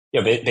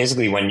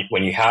Basically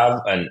when you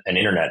have an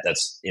internet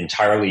that's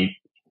entirely,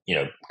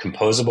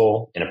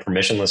 composable in a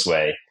permissionless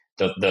way,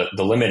 the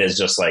limit is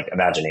just like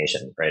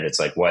imagination, right? It's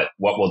like, what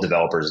will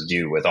developers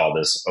do with all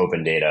this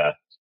open data,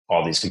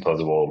 all these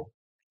composable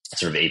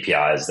sort of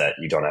APIs that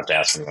you don't have to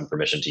ask anyone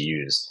permission to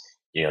use?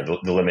 The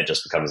limit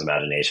just becomes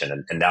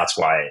imagination. And that's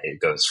why it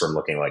goes from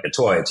looking like a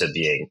toy to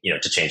being,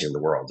 to changing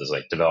the world. Is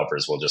like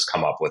developers will just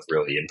come up with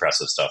really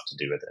impressive stuff to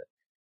do with it.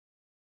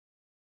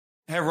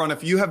 Hey everyone,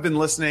 if you have been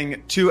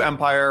listening to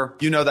Empire,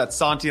 you know that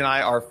Santi and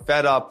I are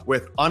fed up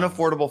with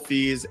unaffordable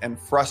fees and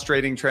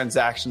frustrating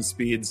transaction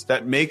speeds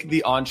that make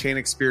the on-chain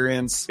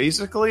experience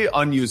basically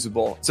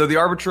unusable. So the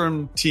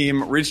Arbitrum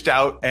team reached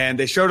out and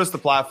they showed us the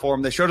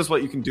platform. They showed us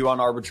what you can do on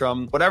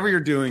Arbitrum. Whatever you're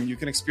doing, you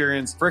can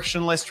experience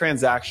frictionless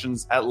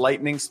transactions at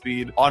lightning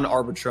speed on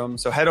Arbitrum.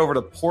 So head over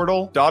to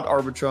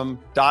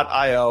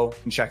portal.arbitrum.io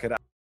and check it out.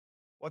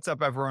 What's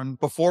up, everyone?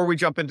 Before we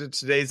jump into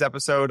today's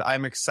episode,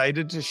 I'm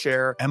excited to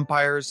share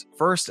Empire's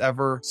first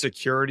ever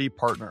security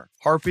partner.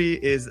 Harpy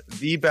is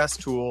the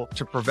best tool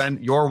to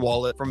prevent your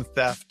wallet from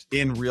theft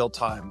in real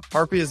time.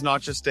 Harpy is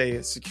not just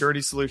a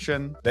security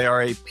solution, they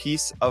are a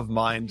peace of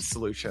mind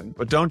solution.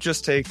 But don't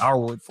just take our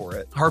word for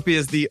it. Harpy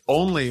is the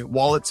only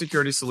wallet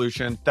security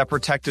solution that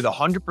protected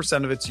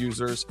 100% of its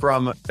users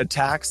from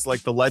attacks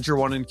like the Ledger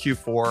one in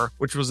Q4,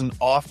 which was an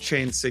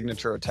off-chain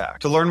signature attack.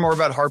 To learn more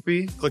about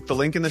Harpy, click the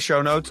link in the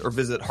show notes or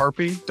visit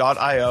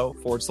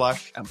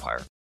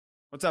harpy.io/empire.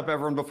 What's up,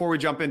 everyone? Before we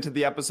jump into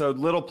the episode,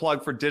 little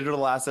plug for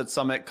Digital Asset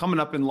Summit coming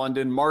up in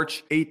London,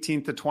 March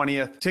 18th to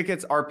 20th.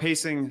 Tickets are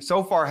pacing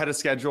so far ahead of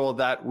schedule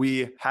that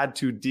we had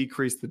to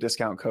decrease the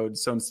discount code.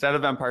 So instead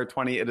of Empire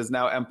 20, it is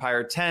now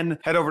Empire 10.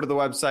 Head over to the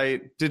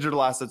website,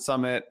 Digital Asset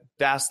Summit,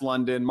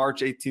 London,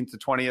 March 18th to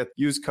 20th.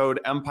 Use code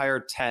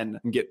Empire 10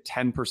 and get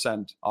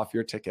 10% off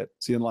your ticket.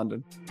 See you in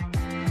London.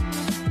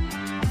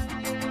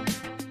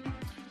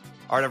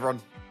 All right, everyone.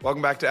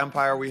 Welcome back to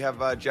Empire. We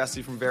have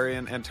Jesse from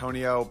Variant,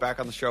 Antonio back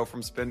on the show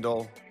from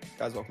Spindle.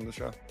 Guys, welcome to the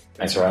show.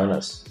 Thanks for having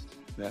us.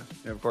 Yeah,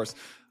 of course.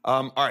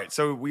 All right,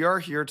 so we are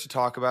here to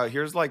talk about,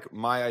 here's like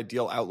my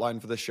ideal outline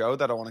for the show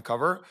that I want to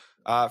cover.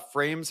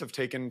 Frames have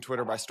taken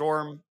Twitter by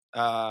storm,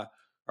 or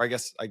I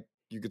guess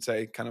you could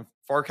say kind of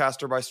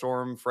Farcaster by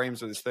storm.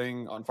 Frames are this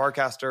thing on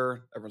Farcaster.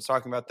 Everyone's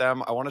talking about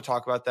them. I want to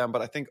talk about them,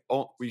 but I think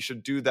we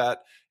should do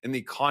that in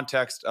the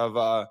context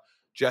of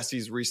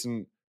Jesse's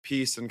recent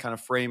piece and kind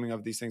of framing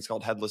of these things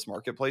called headless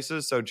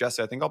marketplaces. So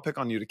Jesse, I think I'll pick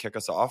on you to kick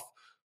us off.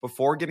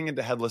 Before getting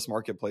into headless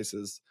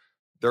marketplaces,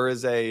 there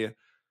is a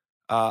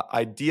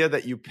idea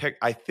that you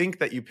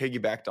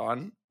piggybacked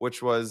on,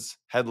 which was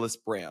headless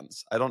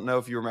brands. I don't know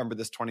if you remember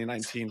this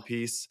 2019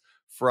 piece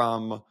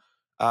from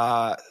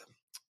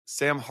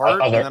Sam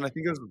Hart, and then I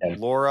think it was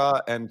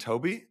Laura and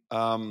Toby.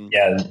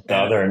 The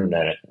other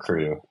internet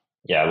crew.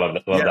 Yeah, I love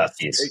that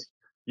piece.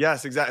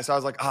 Yes, exactly. So I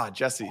was like,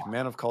 Jesse,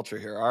 man of culture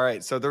here. All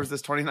right. So there was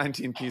this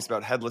 2019 piece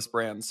about headless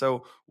brands.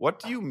 So what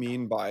do you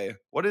mean by,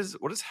 what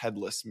does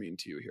headless mean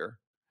to you here?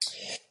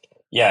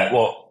 Yeah,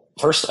 well,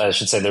 first I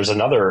should say there's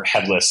another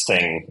headless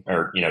thing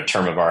or,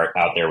 term of art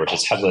out there, which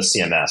is headless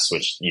CMS,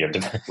 which,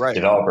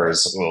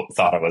 developers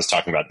thought I was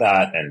talking about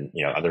that. And,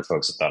 other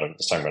folks thought I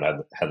was talking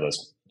about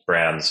headless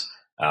brands.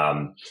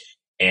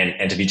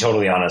 And to be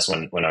totally honest,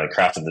 when I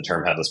crafted the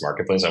term headless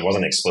marketplace, I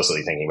wasn't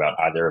explicitly thinking about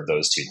either of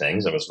those two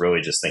things. I was really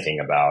just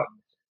thinking about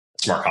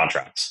smart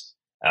contracts.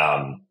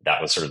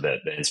 That was sort of the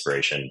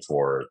inspiration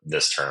for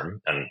this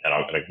term, and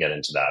I'm going to get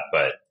into that.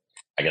 But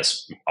I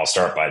guess I'll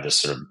start by just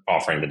sort of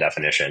offering the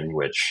definition,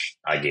 which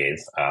I gave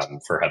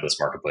for headless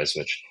marketplace,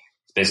 which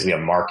is basically a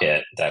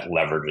market that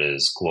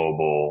leverages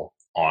global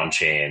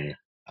on-chain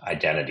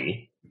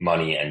identity,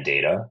 money, and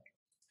data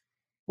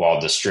while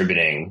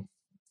distributing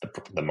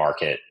the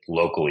market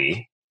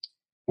locally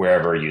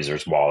wherever a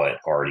user's wallet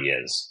already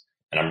is.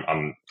 And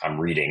I'm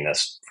reading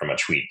this from a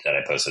tweet that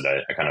I posted.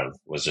 I kind of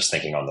was just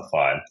thinking on the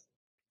fly.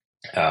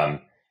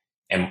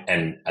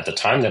 And at the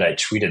time that I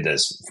tweeted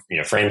this,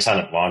 Frames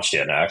hadn't launched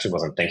yet, and I actually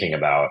wasn't thinking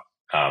about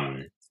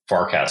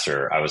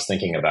Farcaster. I was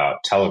thinking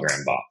about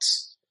Telegram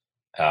bots.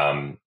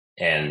 And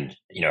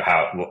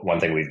how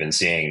one thing we've been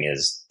seeing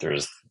is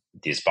there's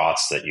these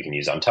bots that you can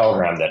use on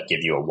Telegram that give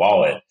you a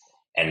wallet.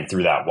 And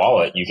through that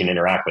wallet, you can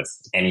interact with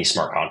any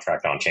smart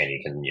contract on chain. You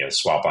can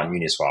swap on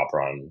Uniswap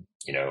or on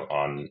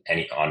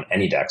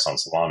any DEX on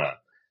Solana.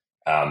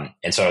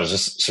 And so I was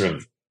just sort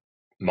of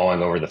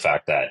mulling over the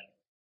fact that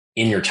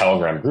in your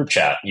Telegram group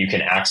chat, you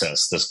can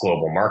access this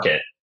global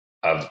market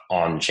of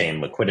on-chain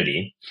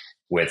liquidity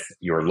with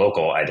your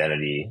local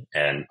identity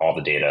and all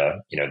the data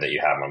that you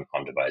have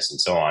on device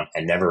and so on,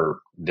 and never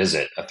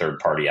visit a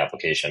third-party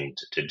application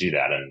to do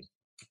that. And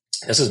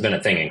this has been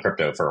a thing in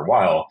crypto for a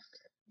while.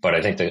 But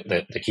I think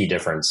the key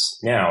difference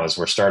now is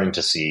we're starting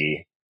to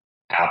see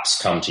apps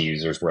come to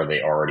users where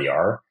they already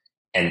are.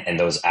 And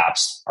those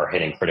apps are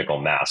hitting critical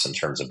mass in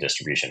terms of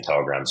distribution.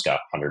 Telegram's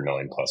got 100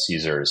 million plus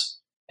users.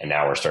 And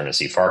now we're starting to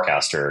see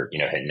Farcaster,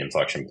 hit an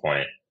inflection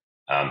point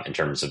in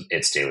terms of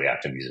its daily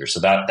active users. So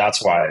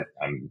that's why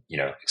I'm,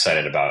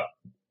 excited about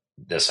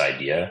this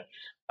idea.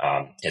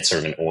 It's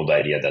sort of an old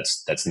idea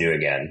that's new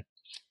again.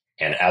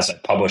 And as I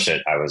publish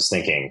it, I was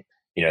thinking,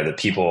 the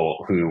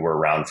people who were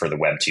around for the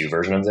Web 2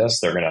 version of this,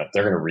 they're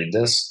gonna read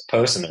this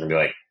post and they're gonna be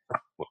like,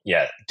 well,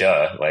 yeah,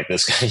 duh, like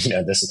this,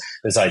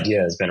 this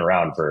idea has been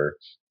around for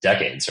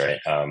decades, right?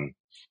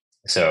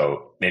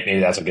 So maybe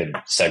that's a good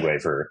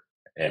segue for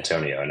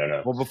Antonio. I don't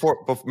know. Well,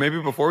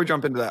 before we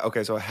jump into that,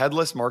 okay, so a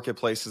headless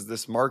marketplace is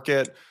this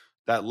market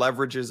that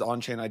leverages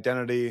on-chain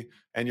identity,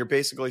 and you're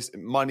basically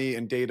money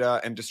and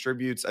data and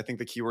distributes. I think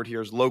the keyword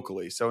here is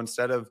locally. So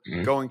instead of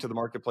going to the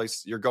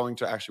marketplace, you're going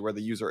to actually where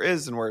the user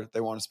is and where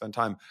they want to spend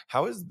time.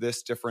 How is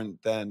this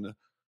different than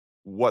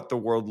what the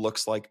world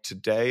looks like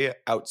today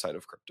outside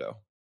of crypto?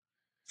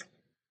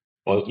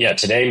 Well, yeah,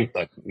 today,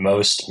 like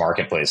most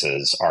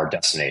marketplaces are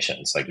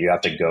destinations. Like you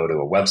have to go to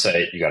a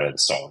website, you got to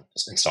install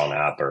an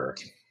app or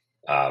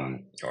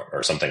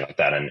something like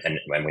that. And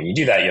when you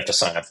do that, you have to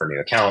sign up for a new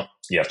account.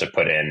 You have to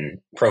put in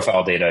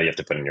profile data. You have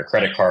to put in your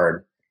credit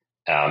card.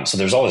 So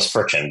there's all this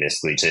friction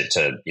basically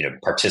to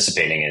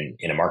participating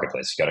in a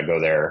marketplace. You got to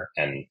go there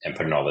and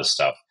put in all this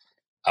stuff.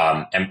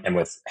 And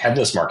with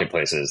headless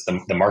marketplaces,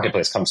 the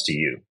marketplace comes to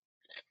you.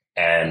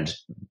 And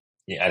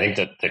I think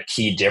that the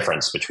key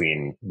difference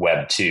between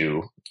Web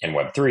 2 and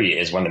Web 3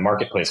 is when the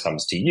marketplace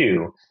comes to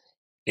you,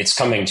 it's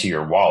coming to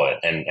your wallet,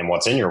 and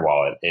what's in your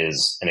wallet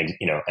is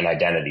an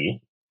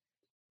identity,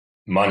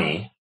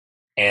 money,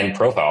 and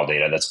profile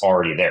data that's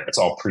already there. It's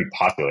all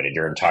pre-populated.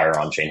 Your entire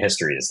on-chain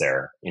history is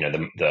there.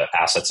 The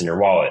assets in your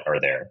wallet are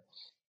there,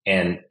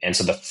 and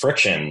so the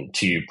friction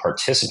to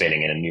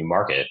participating in a new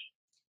market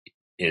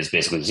is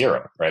basically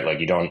zero, right? Like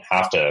you don't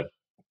have to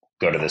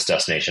go to this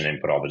destination and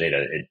put all the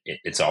data.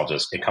 It's all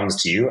it comes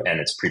to you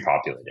and it's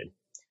pre-populated.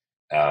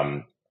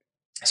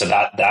 So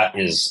that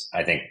is,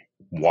 I think,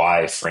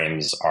 why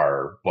frames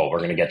are, well, we're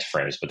going to get to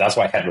frames, but that's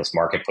why headless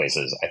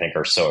marketplaces, I think,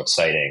 are so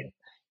exciting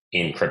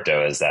in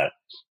crypto, is that,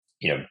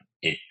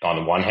 on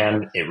the one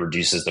hand, it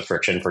reduces the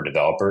friction for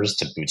developers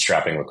to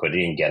bootstrapping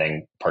liquidity and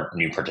getting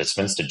new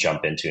participants to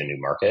jump into a new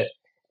market.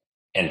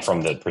 And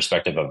from the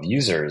perspective of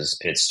users,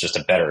 it's just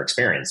a better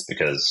experience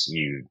because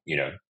you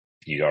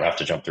don't have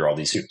to jump through all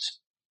these hoops.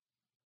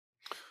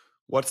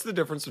 What's the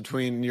difference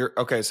between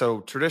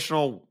so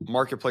traditional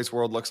marketplace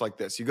world looks like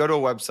this. You go to a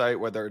website,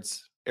 whether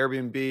it's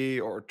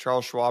Airbnb or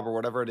Charles Schwab or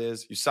whatever it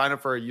is, you sign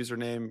up for a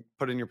username,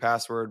 put in your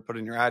password, put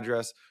in your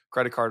address,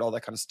 credit card, all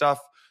that kind of stuff.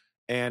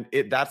 And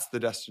that's the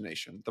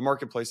destination. The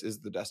marketplace is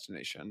the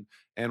destination.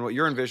 And what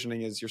you're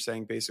envisioning is you're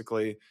saying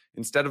basically,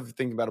 instead of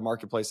thinking about a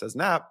marketplace as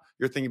an app,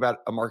 you're thinking about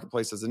a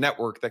marketplace as a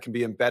network that can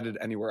be embedded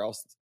anywhere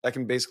else, that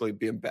can basically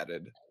be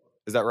embedded.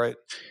 Is that right?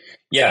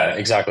 Yeah,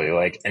 exactly.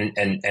 Like,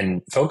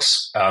 and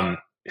folks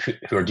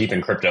who are deep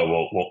in crypto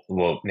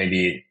will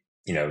maybe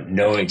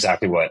know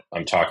exactly what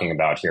I'm talking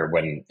about here.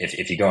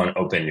 If you go and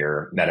open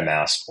your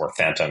MetaMask or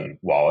Phantom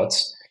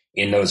wallets,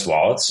 in those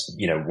wallets,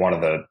 one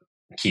of the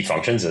key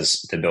functions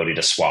is the ability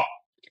to swap,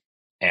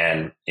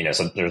 and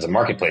so there's a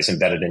marketplace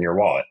embedded in your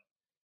wallet.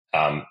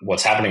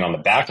 What's happening on the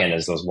back end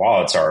is those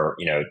wallets are,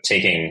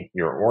 taking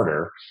your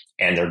order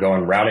and they're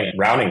going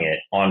routing it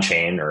on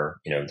chain, or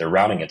they're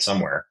routing it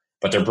somewhere,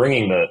 but they're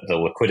bringing the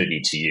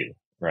liquidity to you,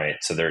 right?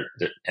 So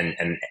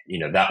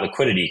that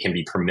liquidity can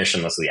be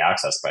permissionlessly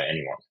accessed by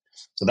anyone.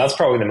 So that's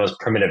probably the most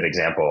primitive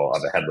example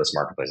of a headless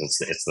marketplace.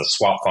 It's the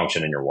swap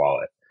function in your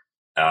wallet.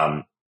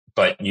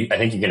 But I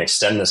think you can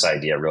extend this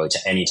idea really to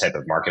any type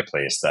of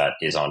marketplace that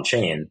is on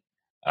chain,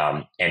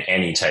 and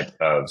any type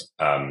of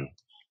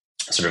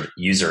sort of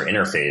user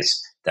interface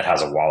that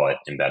has a wallet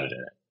embedded in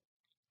it.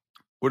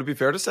 Would it be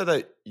fair to say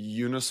that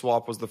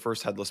Uniswap was the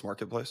first headless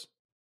marketplace?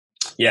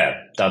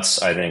 Yeah,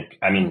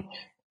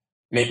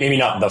 maybe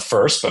not the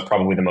first, but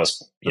probably the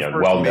most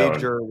well-known.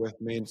 Major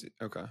with mains.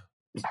 Okay.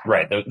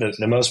 Right.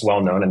 The most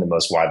well-known and the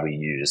most widely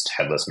used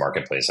headless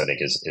marketplace, I think,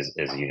 is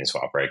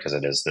Uniswap, right? Because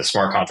it is the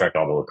smart contract,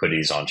 all the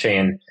liquidities on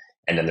chain,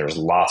 and then there's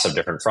lots of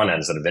different front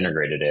ends that have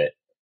integrated it,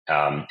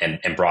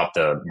 and brought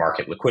the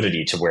market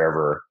liquidity to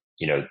wherever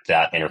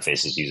that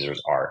interface's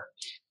users are.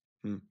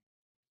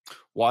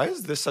 Why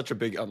is this such a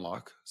big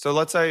unlock? So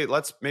let's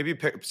maybe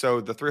pick. So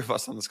the three of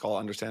us on this call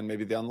understand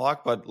maybe the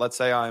unlock, but let's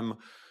say I'm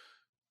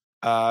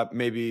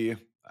maybe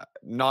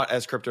not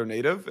as crypto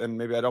native, and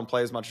maybe I don't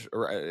play as much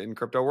in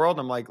crypto world.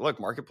 I'm like, look,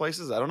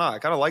 marketplaces, I don't know. I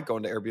kind of like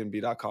going to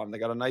Airbnb.com. They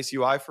got a nice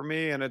UI for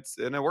me, and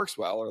it works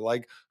well. Or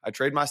like, I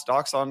trade my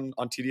stocks on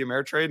TD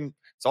Ameritrade, and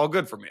it's all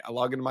good for me. I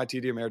log into my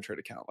TD Ameritrade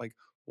account. Like,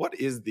 what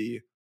is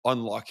the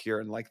unlock here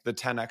and like the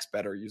 10x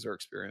better user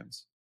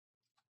experience?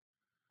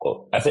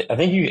 Well, I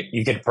think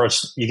you could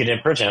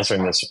approach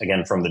answering this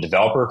again from the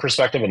developer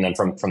perspective, and then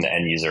from the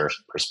end user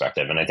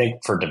perspective. And I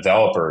think for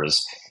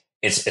developers,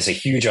 it's a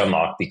huge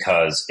unlock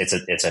because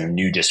it's a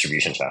new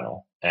distribution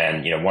channel.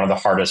 And one of the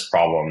hardest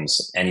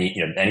problems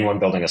anyone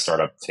building a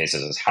startup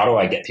faces is, how do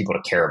I get people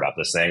to care about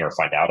this thing or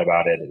find out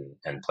about it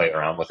and play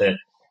around with it?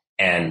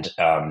 And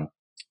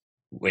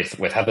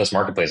with headless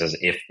marketplaces,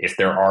 if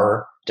there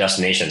are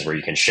destinations where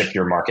you can ship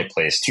your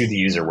marketplace to the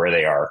user where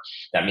they are,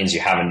 that means you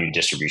have a new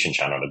distribution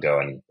channel to go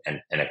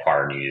and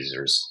acquire new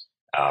users.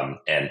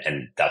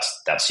 And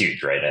that's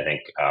huge, right? I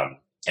think,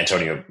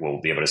 Antonio will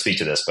be able to speak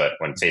to this, but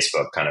when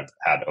Facebook kind of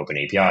had open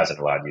APIs and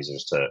allowed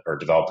users to, or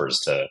developers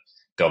to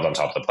build on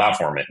top of the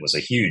platform, it was a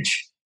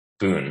huge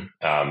boon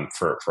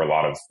for a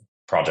lot of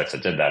projects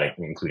that did that,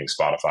 including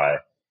Spotify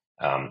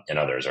and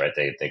others, right?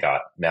 They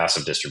got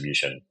massive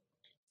distribution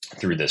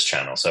through this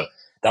channel. So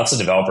that's the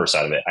developer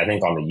side of it. I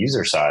think on the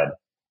user side,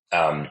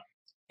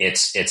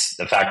 it's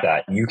the fact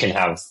that you can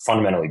have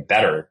fundamentally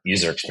better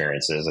user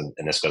experiences,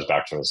 and this goes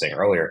back to what I was saying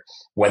earlier,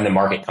 when the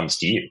market comes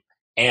to you,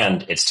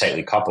 and it's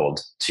tightly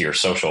coupled to your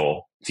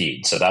social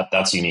feed. So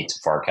that's unique to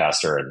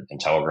Farcaster and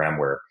Telegram,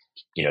 where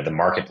the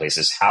marketplace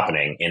is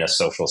happening in a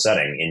social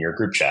setting, in your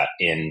group chat,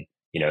 in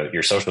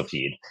your social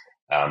feed.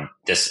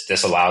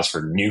 This allows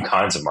for new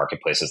kinds of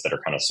marketplaces that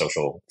are kind of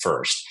social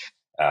first.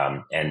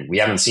 And we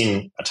haven't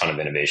seen a ton of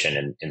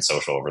innovation in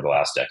social over the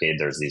last decade.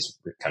 There's these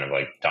kind of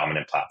like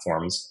dominant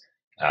platforms,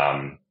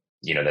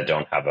 that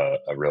don't have a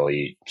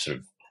really sort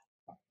of,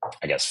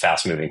 I guess,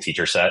 fast moving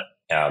feature set.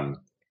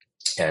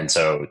 And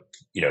so,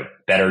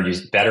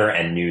 better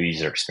and new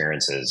user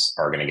experiences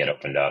are going to get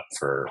opened up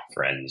for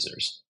end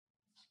users.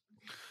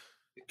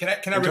 Can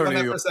I riff on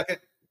that for a second?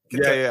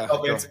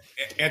 Help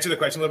answer the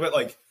question a little bit.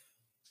 Like,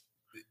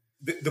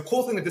 the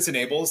cool thing that this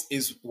enables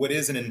is what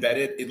is an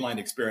embedded inline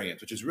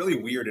experience, which is really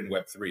weird in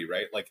Web3,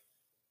 right? Like,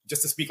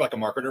 just to speak like a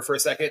marketer for a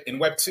second, in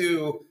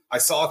Web2, I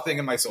saw a thing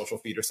in my social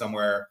feed or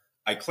somewhere.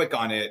 I click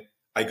on it.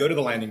 I go to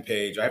the landing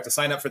page. I have to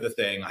sign up for the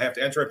thing. I have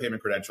to enter a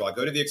payment credential. I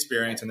go to the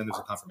experience, and then there's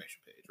a confirmation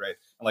page, right?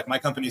 And like my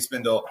company,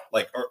 Spindle,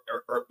 like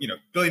or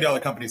billion-dollar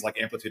companies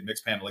like Amplitude,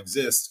 Mixpanel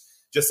exist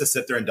just to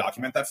sit there and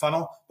document that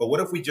funnel. But what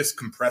if we just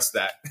compress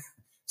that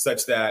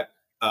such that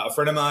a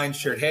friend of mine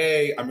shared,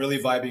 "Hey, I'm really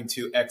vibing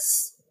to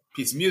X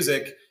piece of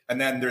music," and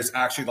then there's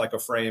actually like a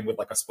frame with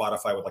like a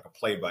Spotify with like a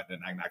play button,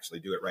 and I can actually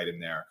do it right in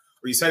there.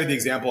 Or you cited the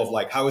example of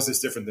like, how is this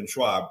different than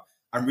Schwab?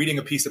 I'm reading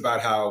a piece about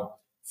how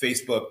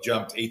Facebook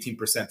jumped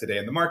 18% today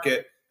in the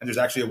market, and there's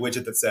actually a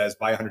widget that says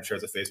buy 100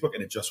 shares of Facebook,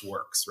 and it just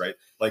works, right?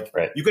 Like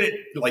you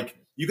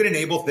could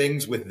enable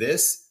things with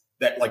this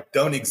that like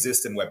don't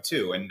exist in Web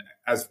 2. And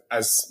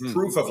as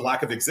proof of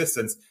lack of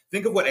existence,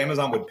 think of what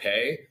Amazon would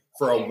pay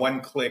for a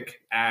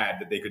one-click ad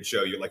that they could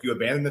show you. Like, you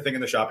abandon the thing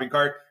in the shopping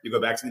cart, you go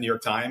back to the New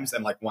York Times,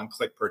 and like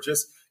one-click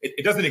purchase.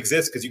 It doesn't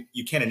exist because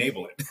you can't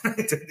enable it.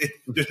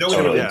 There's no way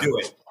to really do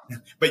it.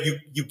 But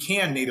you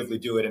can natively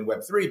do it in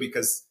Web3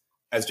 because,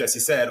 as Jesse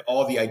said,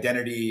 all the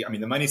identity,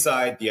 the money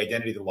side, the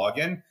identity, the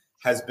login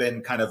has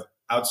been kind of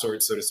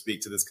outsourced, so to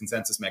speak, to this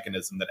consensus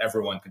mechanism that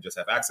everyone can just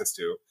have access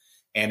to.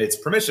 And it's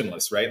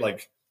permissionless, right?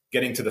 Like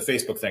getting to the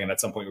Facebook thing, and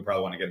at some point we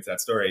probably want to get into that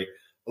story.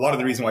 A lot of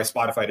the reason why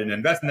Spotify didn't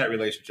invest in that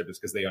relationship is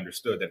because they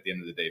understood that at the end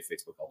of the day,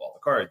 Facebook held all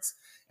the cards.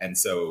 And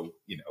so,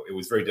 it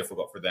was very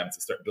difficult for them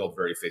to build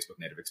very Facebook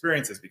native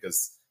experiences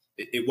because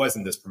it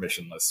wasn't this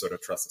permissionless sort of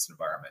trustless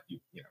environment.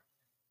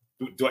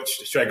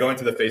 Should I go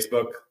into the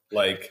Facebook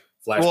flashback?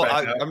 Well,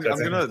 I'm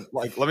gonna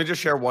let me just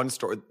share one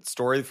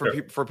story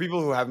for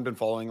people who haven't been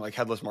following like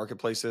Headless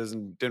marketplaces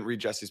and didn't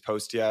read Jesse's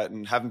post yet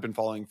and haven't been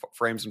following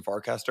Frames and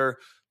Farcaster.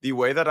 The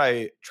way that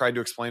I tried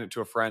to explain it to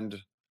a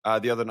friend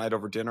the other night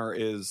over dinner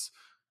is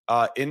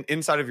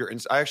inside of your.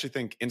 I actually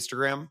think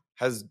Instagram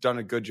has done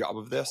a good job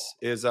of this.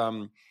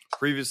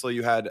 Previously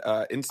you had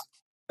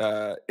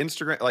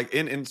Instagram, like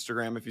in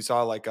Instagram, if you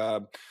saw like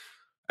a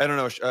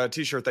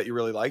t-shirt that you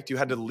really liked, you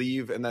had to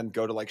leave and then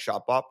go to like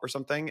Shopbop or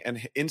something.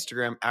 And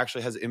Instagram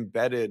actually has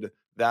embedded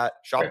that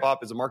Shopbop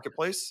is a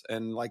marketplace,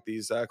 and like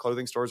these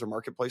clothing stores are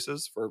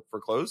marketplaces for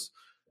clothes.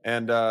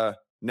 And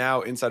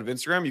now inside of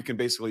Instagram, you can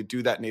basically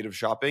do that native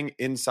shopping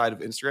inside of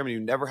Instagram, and you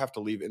never have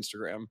to leave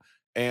Instagram.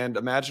 And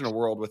imagine a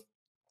world with,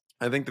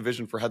 I think the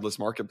vision for Headless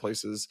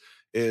marketplaces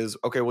is,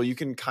 okay, well, you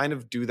can kind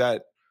of do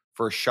that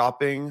for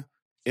shopping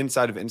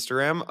inside of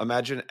Instagram.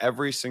 Imagine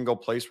every single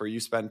place where you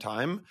spend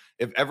time.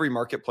 If every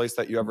marketplace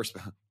that you ever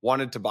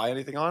wanted to buy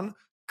anything on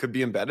could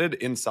be embedded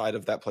inside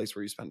of that place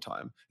where you spend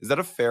time. Is that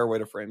a fair way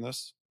to frame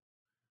this?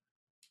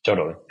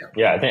 Totally.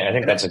 Yeah, I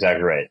think that's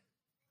exactly right.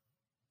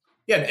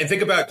 Yeah, and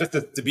think about, just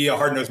to be a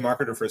hard-nosed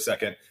marketer for a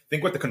second,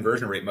 think what the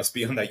conversion rate must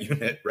be on that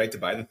unit, right, to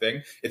buy the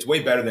thing. It's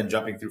way better than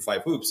jumping through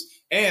 5 hoops.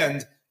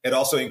 And it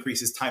also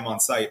increases time on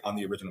site on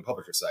the original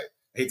publisher site.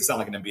 I hate to sound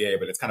like an MBA,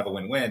 but it's kind of a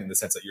win-win in the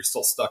sense that you're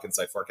still stuck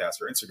inside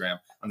Farcaster or Instagram.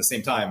 On the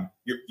same time,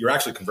 you're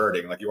actually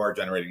converting, like you are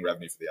generating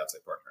revenue for the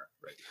outside partner,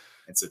 right?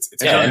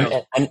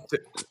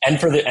 And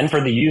for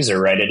the user,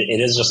 right?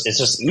 It's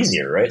just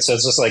easier, right? So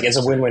it's just like, it's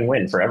a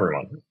win-win-win for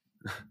everyone.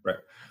 Right.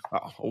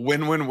 Wow.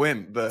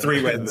 Win-win-win.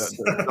 3 wins.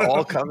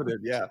 All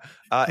coveted, yeah.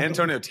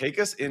 Antonio, take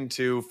us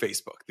into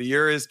Facebook. The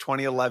year is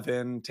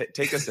 2011.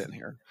 Take us in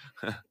here.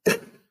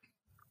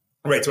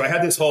 Right. So I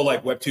had this whole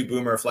like Web2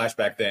 boomer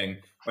flashback thing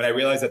when I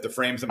realized that the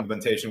Frames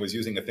implementation was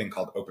using a thing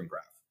called Open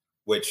Graph,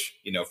 which,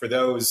 for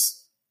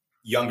those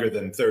younger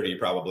than 30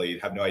 probably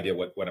have no idea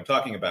what I'm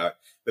talking about.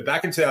 But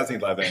back in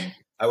 2011,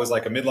 I was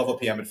like a mid-level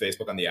PM at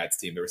Facebook on the ads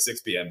team. There were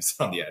 6 PMs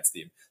on the ads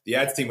team. The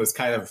ads team was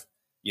kind of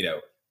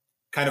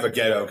a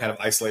ghetto, kind of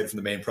isolated from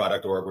the main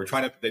product org.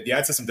 The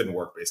ad system didn't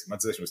work, basically.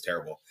 Monetization was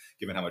terrible,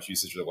 given how much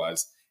usage there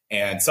was.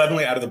 And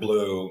suddenly, out of the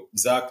blue,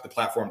 Zuck, the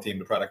platform team,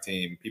 the product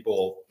team,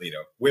 people,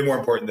 way more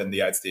important than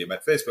the ads team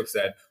at Facebook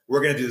said, we're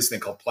going to do this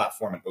thing called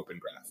platform and open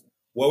graph.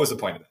 What was the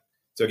point of that?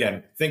 So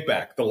again, think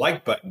back, the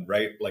like button,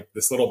 right? Like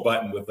this little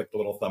button with like the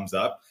little thumbs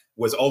up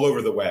was all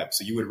over the web.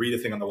 So you would read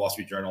a thing on the Wall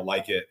Street Journal,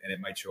 like it, and it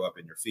might show up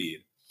in your feed.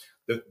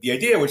 The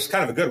idea, which is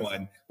kind of a good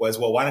one, was,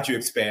 well, why don't you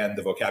expand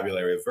the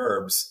vocabulary of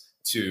verbs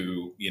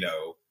to,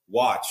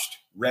 watched,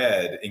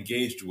 read,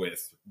 engaged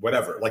with,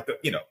 whatever, like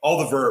all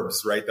the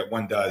verbs, right, that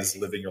one does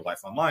living your life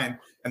online.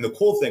 And the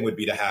cool thing would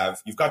be to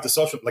have, you've got the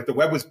social, like the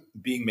web was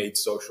being made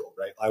social,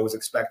 right? I was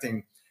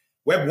expecting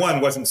Web 1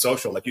 wasn't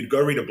social. Like you'd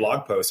go read a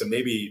blog post and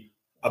maybe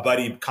a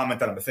buddy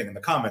commented on the thing in the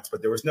comments,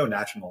 but there's no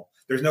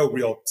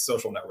real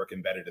social network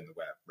embedded in the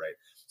web, right?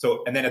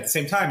 So, and then at the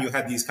same time, you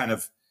had these kind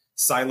of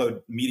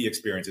siloed media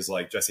experiences,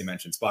 like Jesse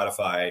mentioned,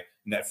 Spotify,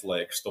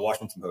 Netflix, the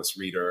Washington Post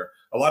reader.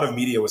 A lot of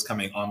media was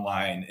coming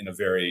online in a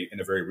very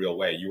real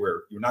way. You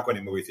were not going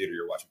to the movie theater,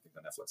 you're watching things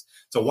on Netflix.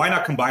 So why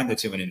not combine the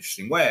two in an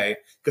interesting way?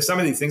 Because some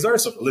of these things are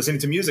social. Listening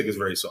to music is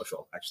very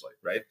social, actually,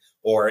 right?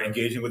 Or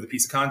engaging with a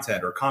piece of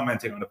content or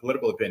commenting on a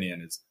political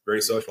opinion is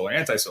very social or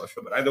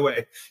antisocial. But either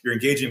way, you're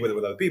engaging with it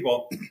with other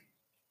people.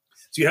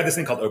 So you have this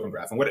thing called Open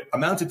Graph. And what it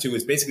amounted to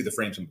is basically the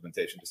frames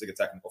implementation, just to get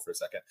technical for a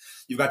second.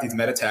 You've got these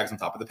meta tags on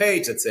top of the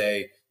page that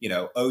say,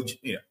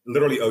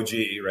 literally OG,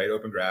 right?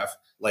 Open Graph,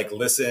 like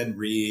listen,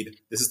 read,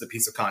 this is the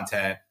piece of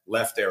content,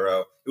 left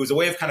arrow. It was a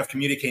way of kind of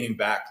communicating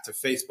back to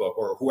Facebook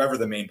or whoever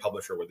the main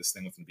publisher where this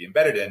thing was going to be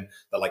embedded in,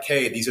 that like,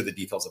 hey, these are the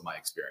details of my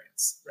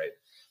experience, right?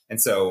 And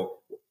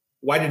so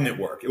why didn't it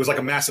work? It was like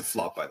a massive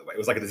flop, by the way. It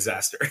was like a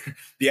disaster.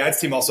 The ads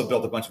team also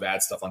built a bunch of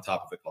ad stuff on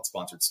top of it called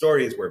Sponsored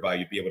Stories, whereby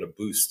you'd be able to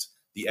boost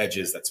the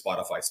edges that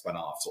Spotify spun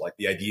off. So like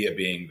the idea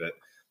being that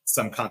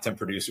some content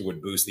producer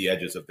would boost the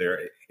edges of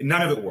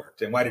none of it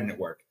worked. And why didn't it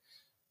work?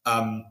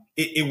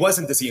 It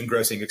wasn't this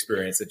engrossing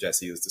experience that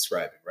Jesse is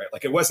describing, right?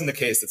 Like it wasn't the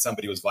case that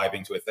somebody was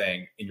vibing to a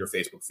thing in your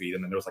Facebook feed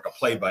and then there was like a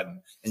play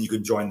button and you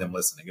could join them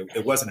listening.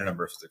 It wasn't an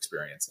immersive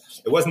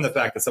experience. It wasn't the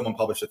fact that someone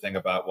published a thing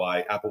about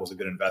why Apple was a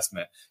good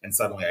investment and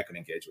suddenly I could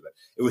engage with it.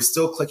 It was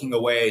still clicking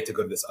away to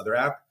go to this other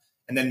app.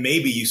 And then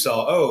maybe you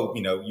saw,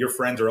 your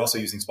friends are also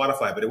using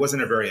Spotify, but it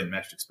wasn't a very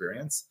enmeshed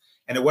experience.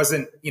 And it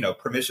wasn't,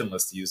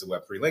 permissionless to use the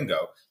Web3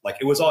 lingo. Like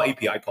it was all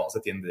API calls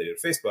at the end of the day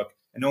to Facebook,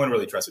 and no one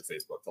really trusted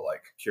Facebook to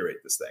like curate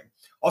this thing.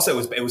 Also,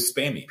 it was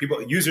spammy.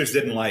 Users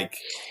didn't like,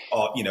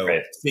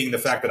 right, seeing the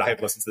fact that I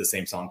had listened to the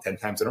same song 10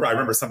 times in a row. I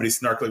remember somebody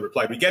snarkily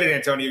replied, "We get it,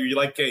 Antonio. You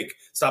like cake.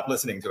 Stop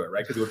listening to it,"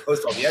 right? Because it would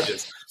post all the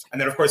edges. And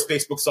then, of course,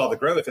 Facebook saw the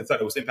growth and thought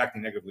it was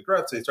impacting negatively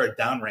growth, so they started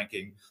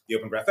downranking the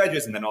Open Graph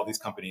edges, and then all these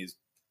companies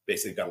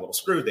basically got a little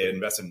screwed. They had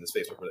invested in this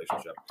Facebook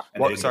relationship.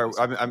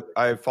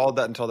 I followed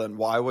that until then.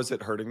 Why was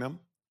it hurting them?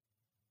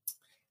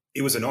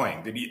 It was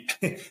annoying.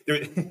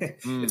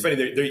 It's funny.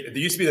 There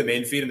used to be the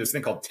main feed and this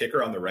thing called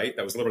Ticker on the right.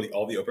 That was literally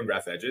all the Open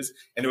Graph edges.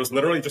 And it was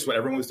literally just what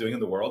everyone was doing in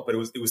the world. But it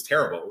was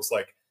terrible. It was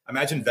like,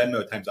 imagine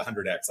Venmo times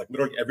 100x, like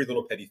literally every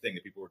little petty thing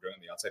that people were doing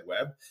on the outside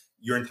web,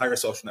 your entire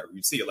social network,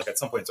 you'd see it. Like at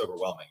some point it's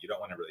overwhelming. You don't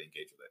want to really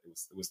engage with it.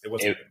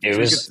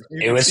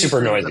 It was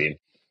super noisy.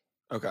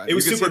 Okay. It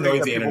was super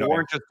noisy. People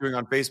weren't just doing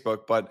on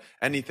Facebook, but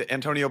anything.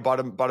 Antonio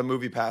bought a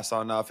movie pass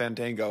on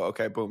Fandango.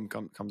 Okay, boom,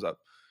 comes up.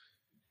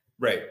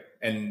 Right.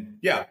 And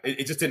yeah,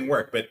 it just didn't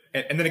work. But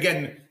and then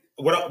again,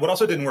 what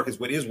also didn't work is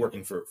what is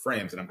working for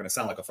Frames. And I'm going to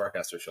sound like a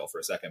Farcaster shell for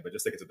a second, but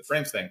just to get to the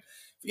Frames thing,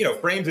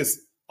 Frames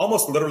is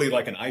almost literally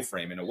like an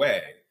iframe in a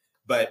way.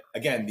 But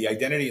again, the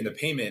identity and the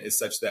payment is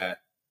such that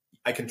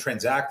I can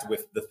transact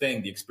with the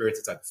thing, the experience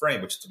inside the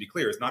frame, which to be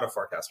clear is not a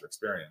Farcaster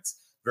experience,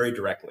 very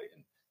directly.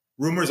 And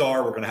rumors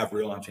are we're going to have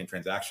real on-chain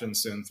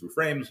transactions soon through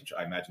Frames, which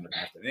I imagine they're going to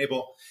have to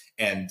enable.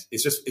 And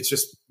it's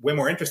just way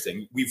more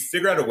interesting. We've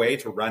figured out a way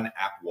to run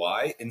app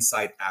Y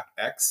inside app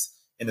X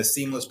in a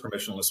seamless,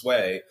 permissionless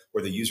way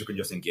where the user can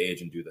just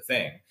engage and do the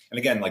thing. And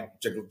again, like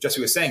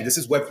Jesse was saying, this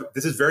is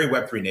very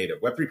Web3 native.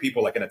 Web3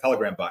 people, like in a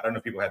Telegram bot, I don't know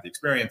if people have the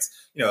experience,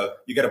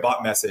 you get a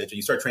bot message and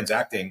you start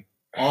transacting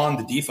on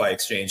the DeFi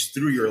exchange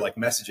through your like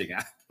messaging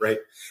app, right?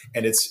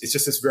 And it's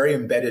just this very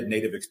embedded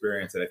native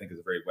experience that I think is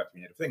a very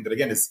Web3 native thing that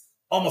again is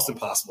almost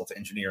impossible to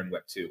engineer in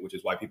Web 2, which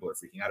is why people are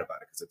freaking out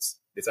about it because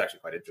it's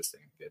actually quite interesting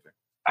and engaging.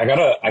 I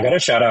gotta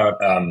shout out.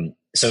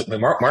 So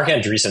Mark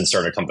Andreessen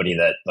started a company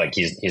that like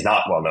he's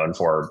not well known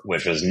for,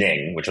 which was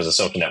Ning, which was a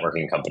social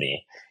networking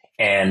company,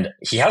 and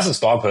he has this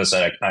blog post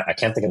that I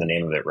can't think of the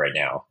name of it right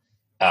now,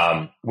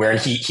 where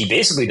he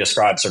basically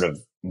describes sort of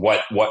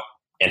what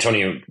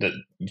Antonio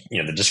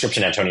the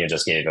description Antonio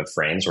just gave of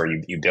Frames, where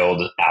you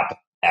build app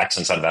X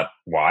inside of app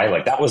Y,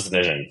 like that was the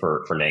vision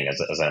for Ning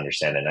as I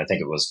understand it. And I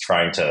think it was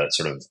trying to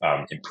sort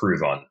of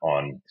improve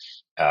on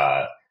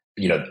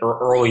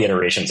early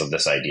iterations of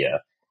this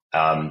idea.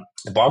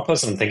 The blog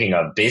post I'm thinking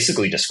of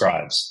basically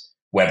describes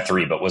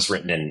Web3, but was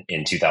written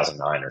in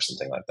 2009 or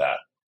something like that.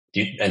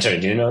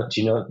 Antonio,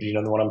 do you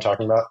know the one I'm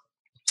talking about?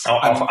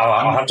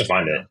 I'll have to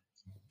find it.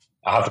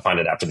 I'll have to find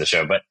it after the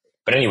show. But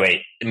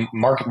anyway,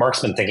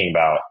 Mark's been thinking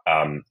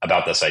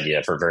about this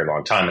idea for a very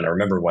long time. And I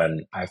remember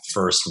when I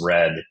first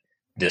read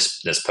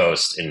this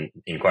post in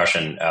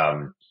question,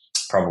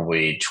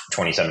 probably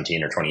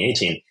 2017 or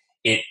 2018,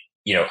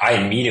 I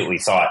immediately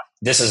thought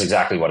this is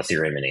exactly what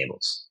Ethereum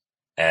enables.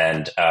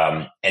 And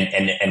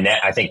that,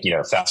 I think,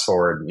 fast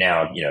forward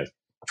now,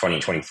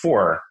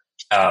 2024,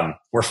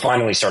 we're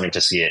finally starting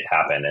to see it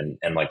happen.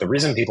 And like the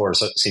reason people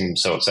seem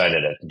so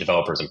excited,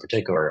 developers in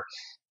particular,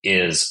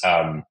 is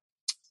that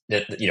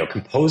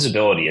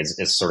composability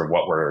is sort of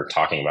what we're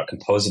talking about.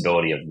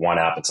 Composability of one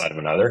app inside of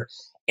another,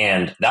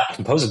 and that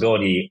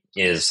composability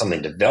is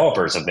something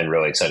developers have been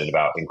really excited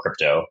about in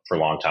crypto for a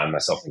long time,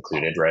 myself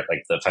included. Right,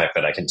 like the fact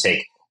that I can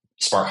take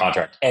smart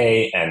contract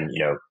A and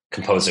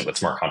compose it with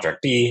smart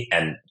contract B,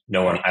 and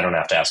I don't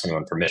have to ask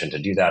anyone permission to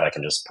do that. I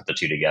can just put the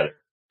two together.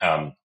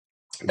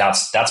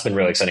 That's been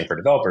really exciting for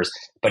developers.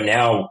 But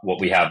now what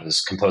we have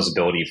is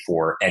composability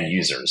for end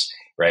users,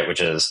 right?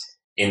 Which is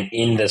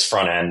in this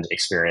front end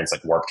experience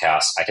like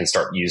Warpcast, I can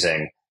start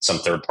using some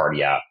third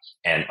party app,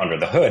 and under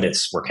the hood,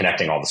 we're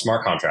connecting all the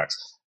smart contracts.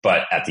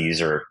 But at the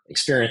user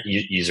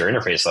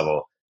interface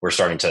level, we're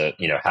starting to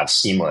have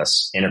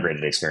seamless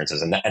integrated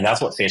experiences, and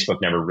that's what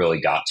Facebook never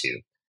really got to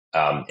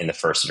in the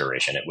first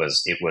iteration. It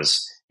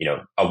was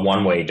a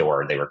one way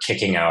door. They were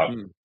kicking out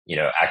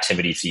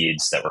activity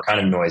feeds that were kind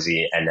of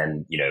noisy, and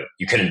then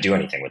you couldn't do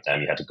anything with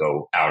them. You had to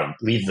go out and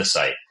leave the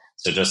site.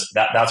 So just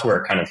that's where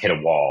it kind of hit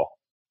a wall.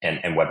 And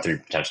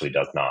Web3 potentially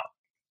does not.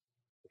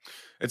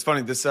 It's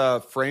funny. This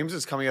Frames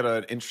is coming at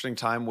an interesting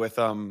time with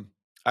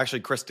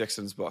actually Chris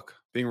Dixon's book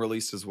being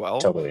released as well,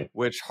 totally.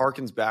 Which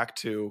harkens back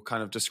to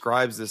kind of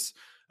describes this.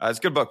 It's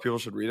a good book. People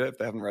should read it if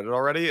they haven't read it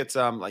already. It's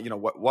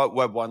what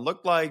Web 1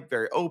 looked like,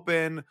 very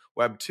open.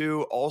 Web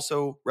 2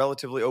 also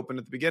relatively open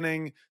at the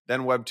beginning.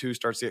 Then Web 2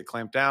 starts to get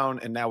clamped down,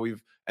 and now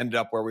we've ended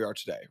up where we are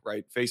today,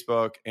 right?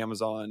 Facebook,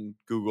 Amazon,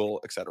 Google,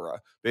 et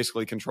cetera,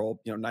 basically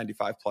control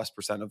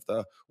 95+% of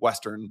the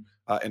Western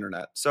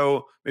internet.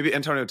 So maybe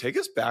Antonio, take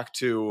us back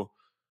to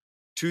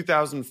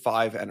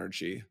 2005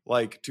 energy,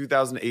 like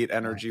 2008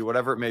 energy,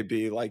 whatever it may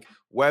be, like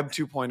Web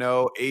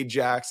 2.0,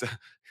 Ajax.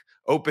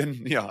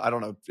 Open, I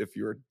don't know if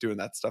you were doing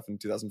that stuff in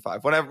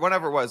 2005,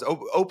 whenever it was,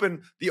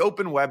 the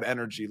open web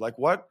energy. Like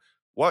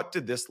what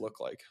did this look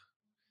like?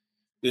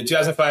 In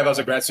 2005, I was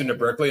a grad student at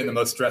Berkeley, and the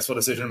most stressful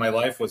decision in my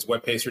life was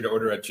what pastry to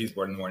order at cheese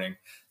board in the morning.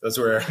 Those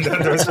are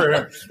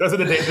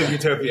the days of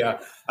utopia.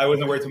 I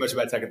wasn't worried too much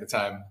about tech at the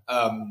time.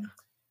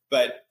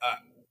 But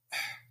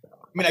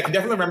I can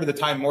definitely remember the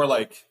time more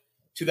like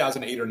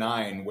 2008 or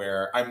 9,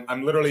 where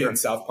I'm literally in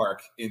South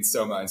Park in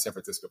Soma in San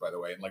Francisco, by the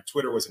way. And like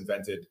Twitter was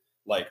invented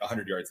like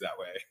 100 yards that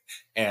way.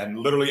 And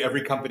literally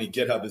every company,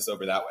 GitHub is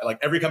over that way. Like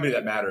every company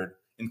that mattered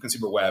in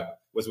consumer web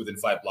was within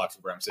 5 blocks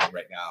of where I'm sitting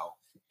right now.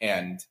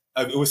 And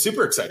it was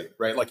super exciting,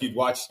 right? Like you'd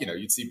watch,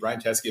 you'd see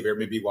Brian Chesky of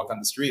Airbnb walk on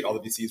the street. All the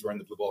VCs were in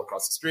the blue ball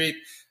across the street.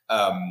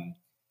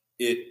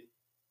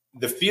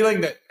 The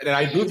feeling that, and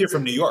I moved here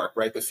from New York,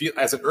 right?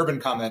 As an urban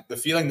comment, the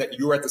feeling that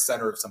you were at the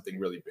center of something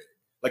really big.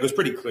 Like it was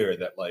pretty clear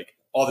that like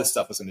all this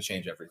stuff was going to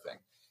change everything.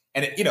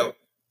 And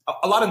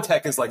a lot in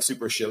tech is like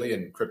super shilly,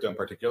 and crypto in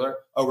particular.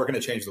 Oh, we're going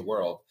to change the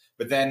world.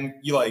 But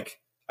then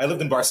I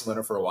lived in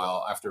Barcelona for a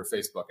while after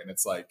Facebook, and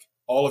it's like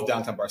all of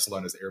downtown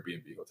Barcelona is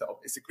Airbnb hotel,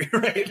 basically,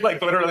 right?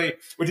 Like literally,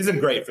 which isn't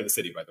great for the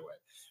city, by the way.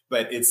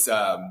 But it's,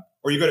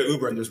 or you go to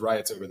Uber and there's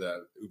riots over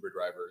the Uber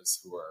drivers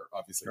who are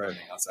obviously running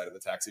outside of the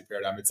taxi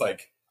paradigm. It's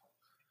like,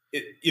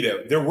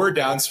 there were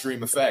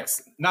downstream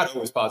effects, not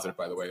always positive,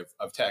 by the way,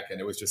 of tech. And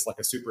it was just like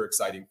a super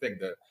exciting thing.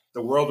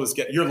 The world was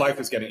your life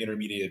was getting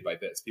intermediated by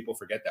this. People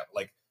forget that.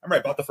 Like, I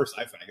remember I bought the first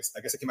iPhone. I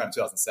guess it came out in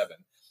 2007.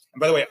 And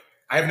by the way,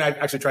 I haven't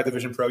actually tried the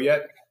Vision Pro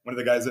yet. One of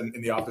the guys in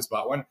the office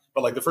bought one.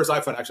 But like the first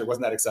iPhone actually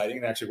wasn't that exciting,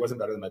 and actually wasn't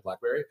better than my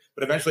BlackBerry.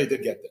 But eventually it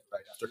did get there,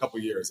 right? After a couple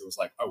of years, it was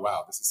like, oh,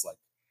 wow, this is like,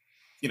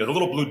 the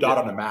little blue dot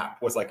on the map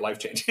was like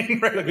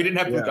life-changing, right? Like we didn't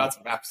have blue dots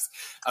on maps.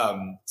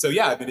 So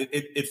yeah, I mean,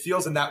 it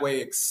feels in that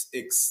way,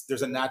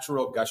 there's a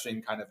natural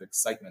gushing kind of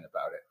excitement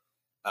about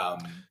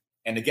it.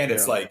 And again,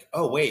 it's like,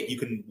 oh, wait, you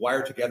can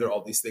wire together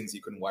all these things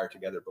you couldn't wire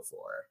together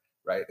before,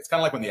 right? It's kind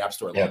of like when the App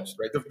Store launched,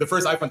 right? The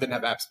first iPhone didn't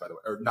have apps, by the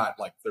way, or not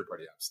like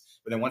third-party apps.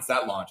 But then once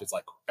that launched, it's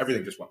like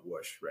everything just went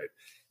whoosh, right?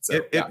 So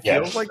it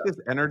feels like this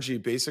energy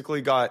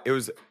basically it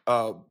was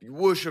a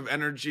whoosh of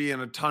energy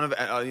and a ton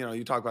of,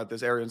 you talk about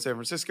this area in San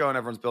Francisco and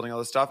everyone's building all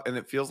this stuff. And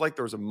it feels like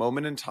there was a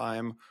moment in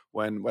time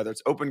when, whether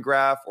it's Open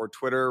Graph or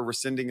Twitter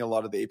rescinding a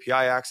lot of the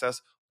API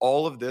access,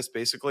 all of this,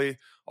 basically,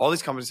 all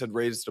these companies had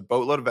raised a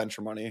boatload of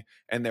venture money,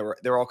 and they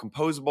were all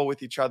composable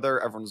with each other.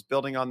 Everyone was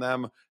building on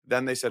them.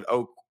 Then they said,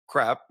 "Oh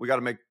crap, we got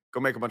to go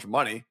make a bunch of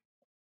money,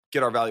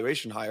 get our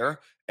valuation higher,"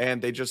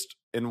 and they just,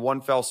 in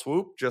one fell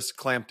swoop, just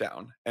clamped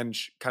down and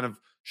kind of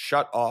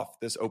shut off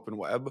this open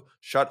web,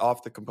 shut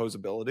off the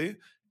composability,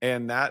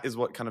 and that is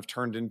what kind of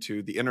turned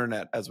into the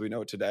internet as we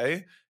know it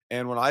today.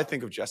 And when I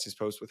think of Jesse's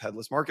post with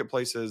headless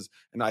marketplaces,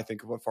 and I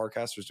think of what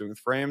Farcaster is doing with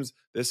Frames,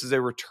 this is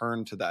a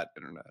return to that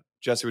internet.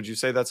 Jesse, would you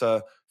say that's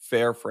a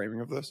fair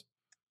framing of this?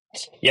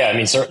 Yeah, I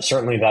mean,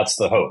 certainly that's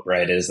the hope,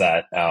 right? Is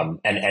that, and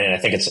I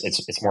think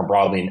it's more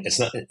broadly, this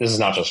is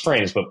not just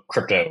Frames, but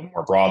crypto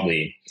more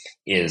broadly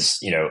is,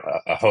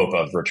 a hope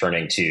of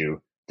returning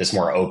to this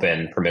more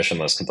open,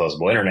 permissionless,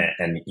 composable internet.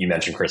 And you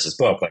mentioned Chris's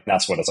book, like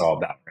that's what it's all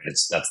about, right?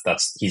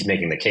 That's he's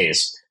making the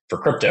case for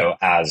crypto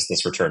as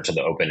this return to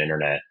the open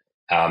internet.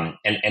 And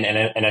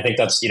I think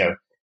that's,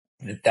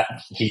 that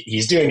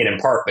he's doing it in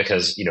part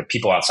because,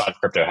 people outside of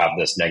crypto have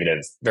this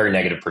very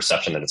negative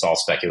perception that it's all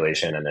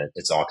speculation and that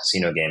it's all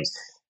casino games.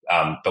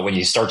 But when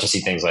you start to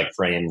see things like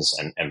Frames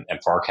and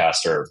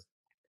Farcaster,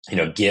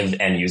 give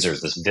end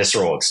users this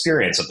visceral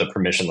experience of the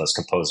permissionless,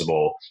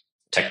 composable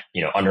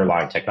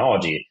underlying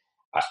technology,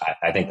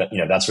 I think that,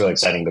 that's really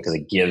exciting because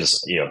it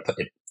gives,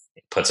 it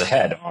puts a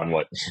head on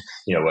what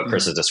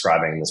Chris is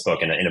describing in this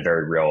book in a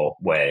very real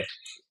way.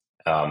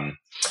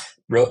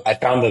 I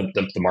found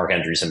the Mark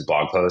Andreessen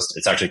blog post.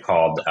 It's actually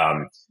called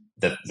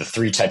the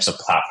 3 types of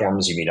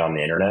platforms you meet on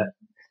the internet.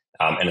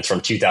 And it's from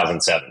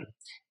 2007.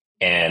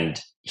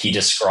 And he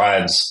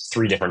describes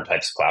 3 different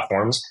types of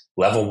platforms.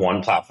 Level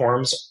 1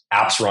 platforms,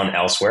 apps run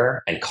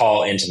elsewhere and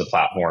call into the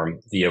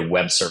platform via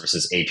web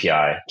services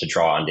API to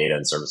draw on data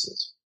and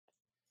services.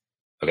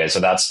 Okay,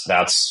 so that's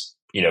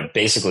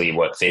basically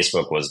what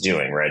Facebook was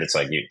doing, right? It's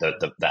like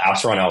the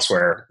apps run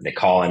elsewhere. They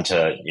call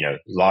into,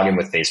 log in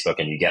with Facebook,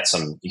 and you get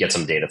some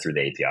data through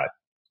the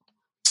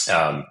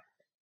API.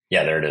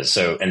 There it is.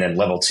 So, and then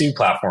level 2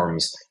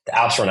 platforms, the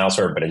apps run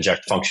elsewhere, but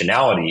inject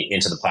functionality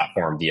into the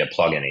platform via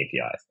plugin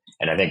API.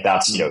 And I think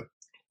that's,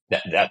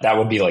 that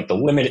would be like the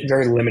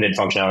very limited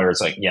functionality. Where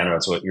it's like,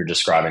 it's what you're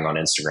describing on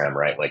Instagram,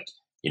 right? Like,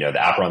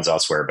 the app runs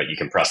elsewhere, but you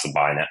can press the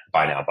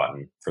buy now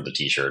button for the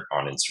t-shirt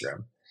on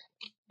Instagram.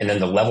 And then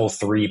the level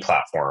 3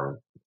 platform,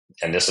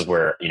 and this is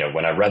where,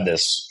 when I read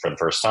this for the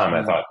first time,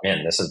 I thought,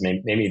 man, this is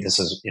maybe this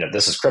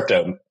is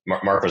crypto.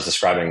 Mark was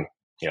describing,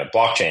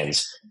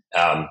 blockchains,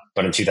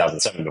 but in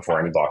 2007, before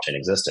any blockchain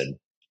existed.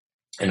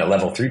 In a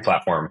level 3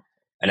 platform,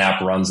 an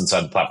app runs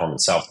inside the platform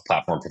itself. The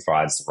platform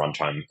provides the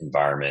runtime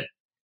environment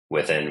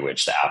within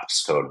which the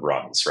app's code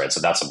runs, right?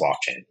 So that's a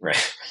blockchain,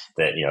 right?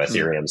 That,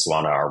 Ethereum,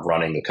 Solana are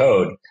running the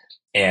code.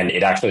 And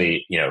it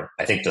actually,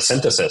 I think the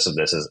synthesis of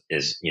this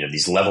is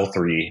these level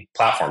 3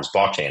 platforms,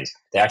 blockchains,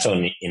 they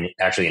actually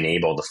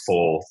enable the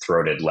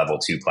full-throated level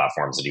 2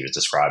 platforms that he was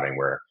describing,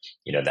 where,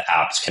 the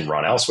apps can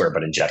run elsewhere,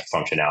 but inject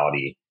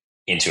functionality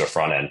into a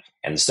front end.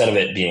 And instead of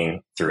it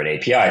being through an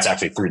API, it's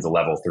actually through the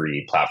level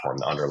 3 platform,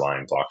 the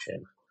underlying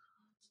blockchain.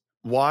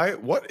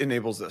 What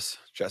enables this,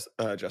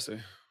 Jesse?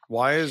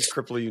 Why is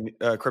crypto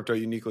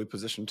uniquely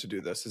positioned to do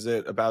this? Is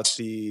it about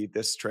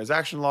this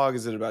transaction log?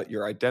 Is it about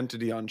your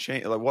identity on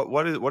chain? Like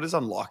what is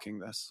unlocking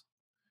this?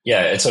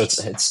 Yeah,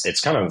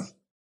 it's kind of,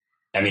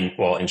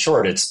 in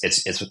short, it's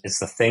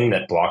the thing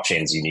that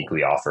blockchains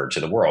uniquely offer to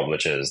the world,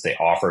 which is they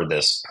offer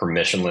this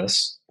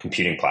permissionless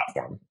computing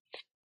platform,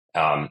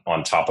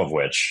 on top of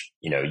which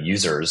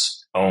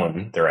users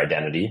own their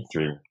identity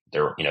through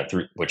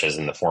which is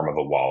in the form of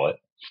a wallet.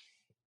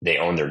 They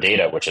own their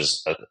data, which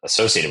is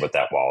associated with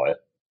that wallet,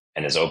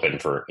 and is open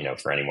for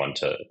anyone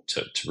to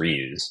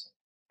reuse,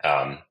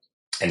 and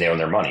they own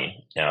their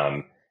money.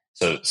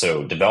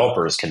 So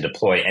developers can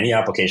deploy any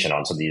application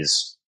onto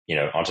these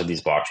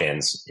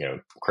blockchains.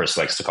 Chris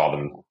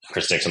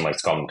Dixon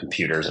likes to call them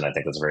computers, and I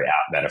think that's a very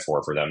apt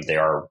metaphor for them. They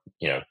are,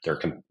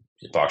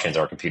 blockchains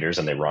are computers,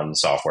 and they run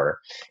software,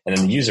 and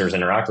then the users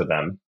interact with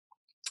them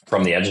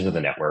from the edges of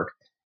the network,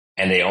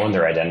 and they own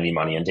their identity,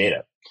 money, and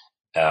data.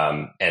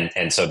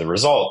 And so the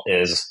result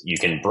is you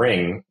can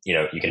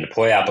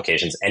deploy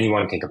applications,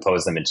 anyone can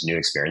compose them into new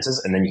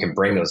experiences, and then you can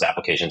bring those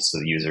applications to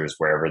the users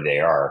wherever they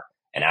are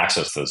and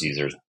access those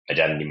users'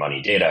 identity, money,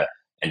 data,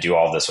 and do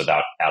all this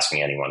without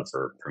asking anyone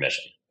for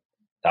permission.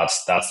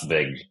 That's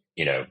the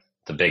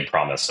big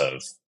promise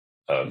of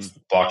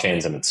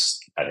blockchains, and it's,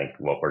 I think,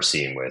 what we're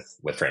seeing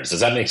with Frames.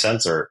 Does that make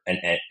sense, or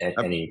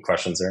any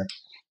questions there?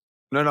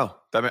 No.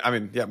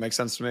 It makes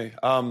sense to me.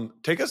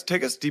 Take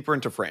us deeper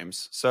into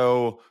Frames.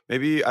 So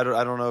maybe I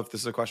don't know if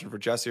this is a question for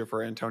Jesse or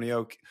for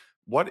Antonio.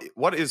 What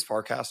is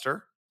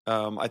Farcaster?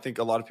 I think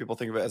a lot of people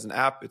think of it as an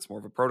app. It's more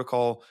of a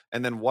protocol.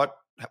 And then what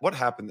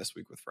happened this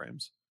week with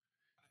Frames?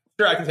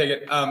 Sure, I can take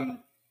it.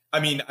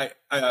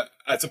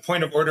 It's a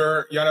point of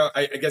order.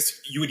 I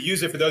guess you would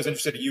use it for those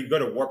interested. You'd go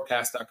to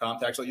warpcast.com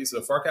to actually use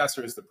it. So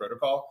Farcaster is the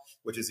protocol,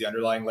 which is the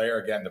underlying layer.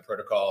 Again, the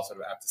protocol sort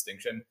of app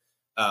distinction.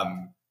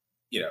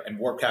 And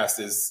Warpcast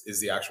is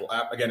the actual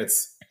app. Again,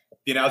 it's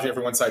the analogy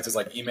everyone cites is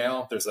like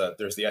email. There's the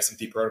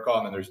SMT protocol,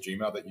 and then there's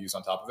Gmail that you use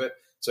on top of it.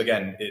 So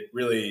again, it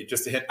really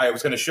just to hit. I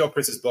was going to show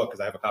Chris's book because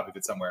I have a copy of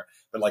it somewhere.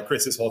 But like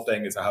Chris's whole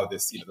thing is how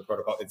this, the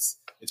protocol. It's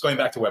going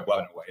back to Web 1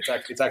 in a way.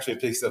 It's actually a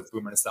piece of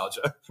boomer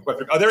nostalgia.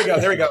 Oh, there we go.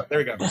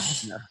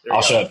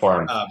 I'll show it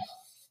for him.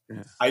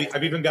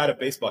 I've even got a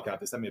baseball cap.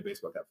 They sent me a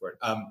baseball cap for it.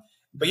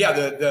 But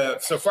yeah,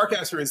 so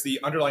Farcaster is the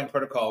underlying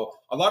protocol,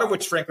 a lot of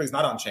which, frankly, is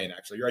not on chain.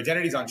 Actually, your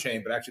identity is on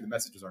chain, but actually the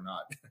messages are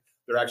not.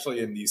 They're actually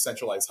in these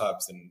centralized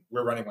hubs, and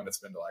we're running one at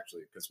Spindle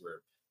actually because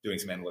we're doing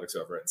some analytics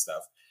over it and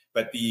stuff.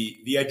 But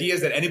the idea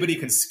is that anybody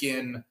can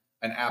skin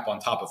an app on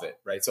top of it,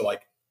 right? So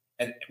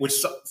which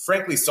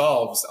frankly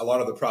solves a lot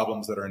of the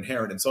problems that are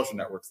inherent in social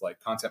networks, like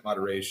content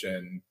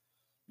moderation,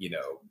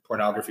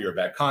 pornography or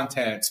bad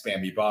content,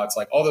 spammy bots,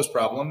 like all those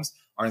problems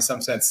are in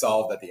some sense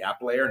solved at the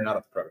app layer, not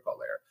at the protocol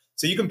layer.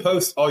 So you can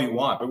post all you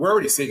want, but we're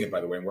already seeing it,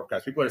 by the way, in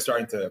Warpcast. People are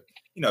starting to,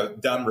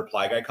 dumb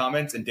reply guy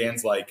comments, and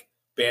Dan's like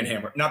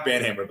not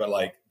banhammer, but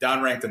like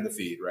downranked in the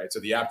feed, right? So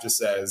the app just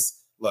says,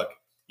 look,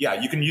 yeah,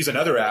 you can use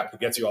another app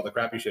that gets you all the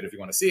crappy shit if you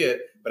want to see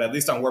it, but at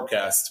least on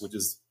Warpcast, which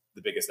is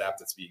the biggest app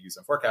that's being used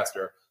on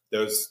Farcaster,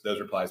 those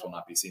replies will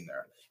not be seen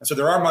there. And so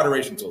there are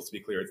moderation tools, to be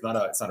clear. It's not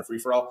a free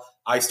for all.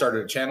 I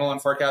started a channel on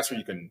Farcaster.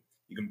 You can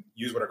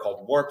use what are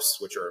called warps,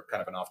 which are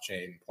kind of an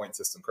off-chain point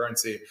system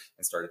currency,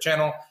 and start a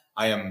channel.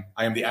 I am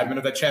the admin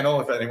of that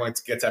channel. If anyone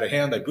gets out of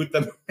hand, I boot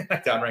them and I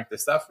downrank their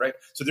stuff, right?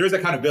 So there is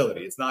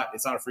accountability. It's not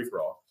a free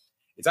for all.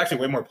 It's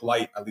actually way more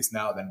polite, at least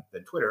now, than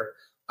Twitter.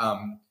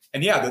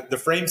 And yeah, the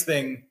frames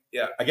thing,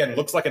 yeah, again,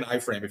 looks like an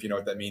iframe, if you know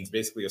what that means.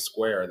 Basically a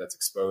square that's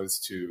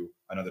exposed to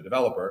another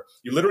developer.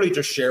 You literally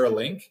just share a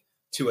link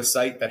to a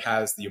site that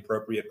has the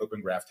appropriate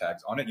open graph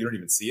tags on it. You don't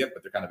even see it,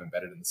 but they're kind of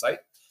embedded in the site.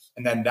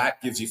 And then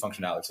that gives you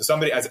functionality. So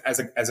somebody, as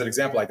an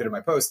example, I did in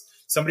my post,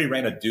 somebody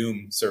ran a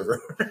Doom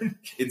server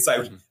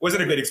inside. It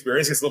wasn't a great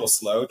experience. It's a little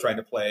slow trying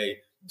to play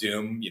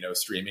Doom,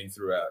 streaming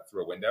through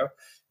a window.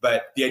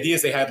 But the idea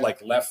is they had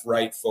like left,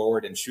 right,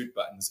 forward, and shoot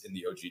buttons in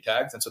the OG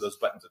tags. And so those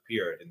buttons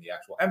appeared in the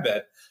actual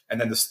embed.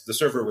 And then the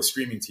server was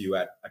streaming to you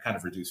at a kind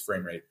of reduced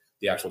frame rate,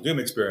 the actual Doom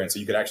experience. So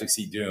you could actually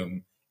see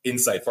Doom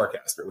inside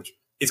Farcaster, which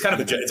it's kind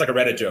of it's like a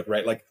Reddit joke,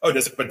 right? Like, oh,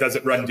 does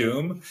it run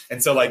Doom?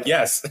 And so like,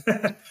 yes.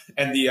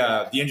 And the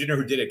engineer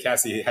who did it,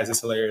 Cassie, has this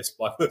hilarious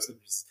blog post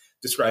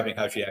describing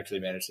how she actually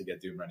managed to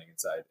get Doom running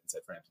inside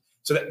frames.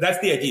 So that's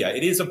the idea.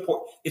 It is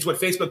it's what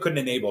Facebook couldn't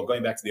enable,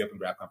 going back to the open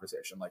graph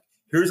conversation. Like,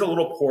 here's a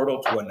little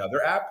portal to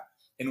another app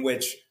in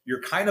which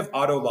you're kind of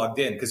auto logged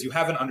in because you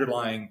have an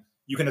underlying,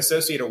 you can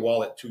associate a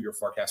wallet to your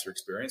Farcaster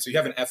experience. So you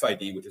have an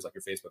FID, which is like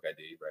your Facebook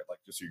ID, right? Like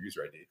just your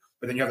user ID,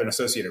 but then you have an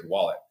associated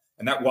wallet,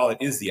 and that wallet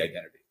is the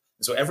identity.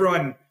 And so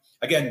everyone,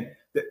 again,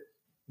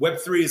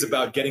 Web3 is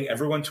about getting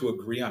everyone to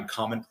agree on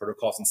common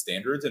protocols and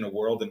standards in a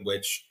world in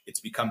which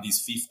it's become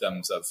these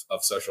fiefdoms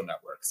of social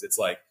networks. It's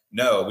like,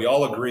 no, we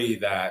all agree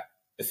that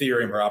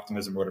Ethereum or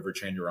Optimism or whatever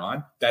chain you're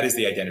on, that is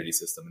the identity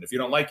system. And if you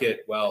don't like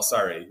it, well,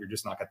 sorry, you're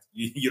just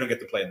you don't get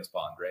to play in this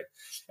pond, right?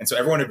 And so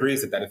everyone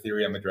agrees that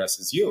Ethereum address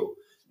is you.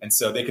 And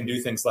so they can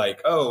do things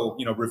like,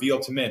 reveal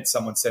to mint,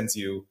 someone sends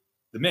you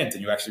the mint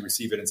and you actually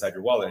receive it inside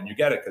your wallet and you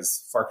get it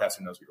because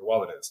Farcaster knows what your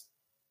wallet is.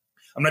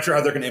 I'm not sure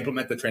how they're going to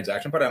implement the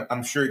transaction, but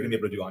I'm sure you're going to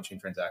be able to do on-chain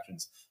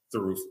transactions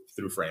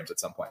through frames at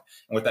some point.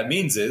 And what that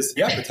means is,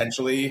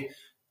 potentially,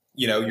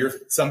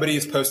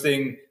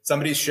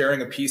 somebody's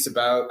sharing a piece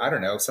about, I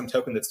don't know, some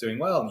token that's doing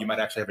well, and you might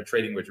actually have a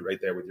trading widget right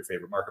there with your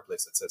favorite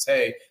marketplace that says,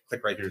 hey,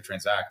 click right here to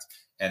transact.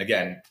 And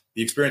again,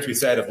 the experience we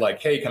said of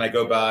like, hey, can I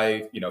go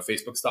buy,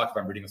 Facebook stock if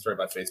I'm reading a story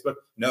about Facebook?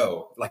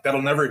 No, like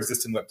that'll never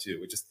exist in Web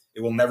 2.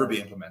 It will never be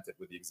implemented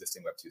with the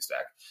existing Web 2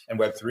 stack. And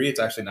Web 3, it's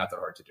actually not that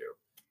hard to do.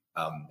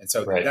 And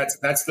so right.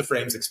 That's the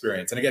frames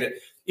experience. And again,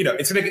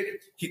 it's going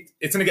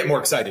to get more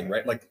exciting,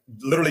 right? Like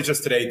literally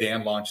just today,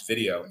 Dan launched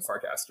video in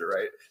Farcaster,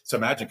 right? So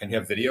imagine, can you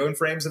have video in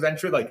frames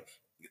eventually? Like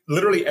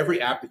literally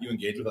every app that you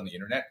engage with on the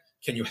internet,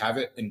 can you have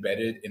it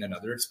embedded in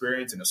another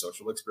experience, in a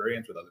social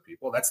experience with other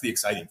people? That's the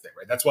exciting thing,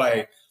 right? That's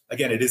why,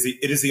 again, it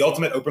is the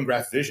ultimate open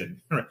graph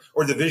vision,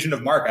 or the vision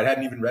of Mark. I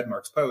hadn't even read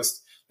Mark's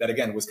post that,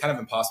 again, was kind of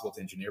impossible to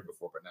engineer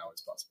before, but now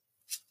it's possible.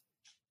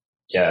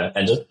 Yeah,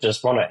 and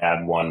just want to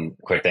add one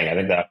quick thing. I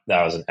think that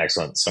was an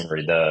excellent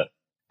summary of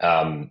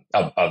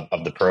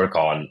the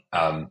protocol.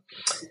 And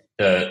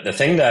the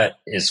thing that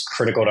is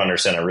critical to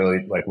understand, I really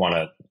want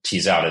to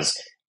tease out is,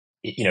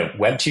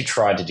 Web 2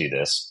 tried to do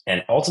this,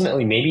 and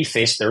ultimately maybe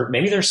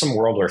there's some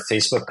world where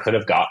Facebook could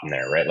have gotten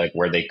there, right? Like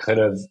where they could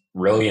have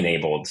really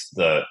enabled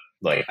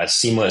a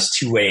seamless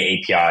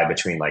two-way API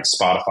between like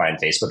Spotify and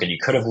Facebook, and you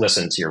could have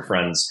listened to your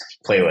friend's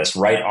playlist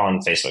right on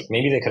Facebook.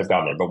 Maybe they could have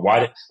gotten there, but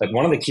why?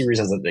 One of the key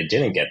reasons that they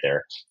didn't get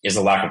there is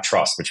the lack of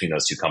trust between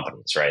those two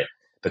companies, right?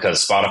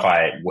 Because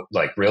Spotify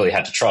really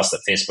had to trust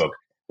that Facebook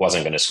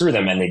wasn't going to screw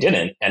them, and they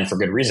didn't, and for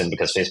good reason,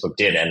 because Facebook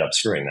did end up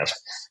screwing them,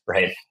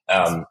 right?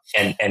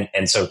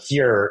 And so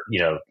here,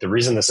 the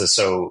reason this is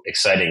so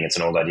exciting, it's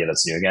an old idea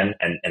that's new again,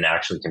 and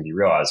actually can be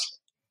realized,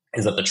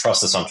 is that the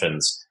trust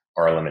assumptions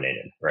are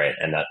eliminated, right?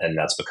 And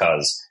that's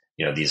because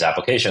these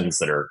applications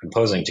that are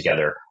composing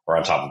together are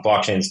on top of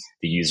blockchains.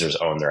 The users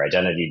own their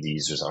identity, the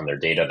users own their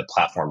data, the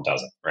platform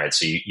doesn't, right?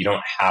 So you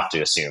don't have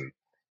to assume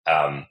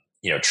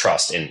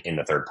trust in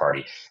the third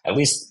party, at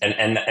least,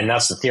 and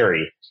that's the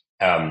theory.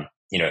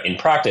 In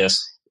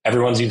practice,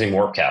 everyone's using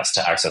Warpcast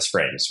to access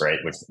frames, right?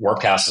 Which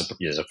Warpcast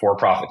is a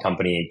for-profit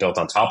company built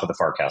on top of the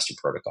Farcaster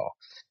protocol,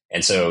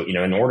 and so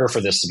in order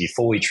for this to be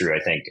fully true,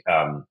 I think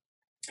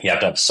you have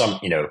to have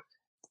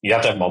you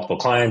have to have multiple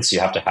clients. You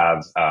have to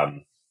have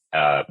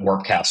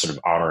Warpcast sort of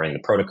honoring the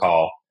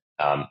protocol,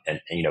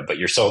 but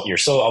you're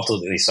still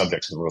ultimately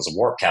subject to the rules of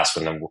Warpcast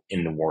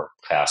in the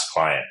Warpcast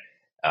client.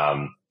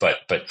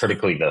 But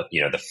critically,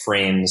 the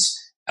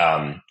frames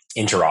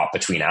interop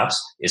between apps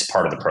is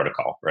part of the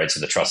protocol, right? So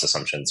the trust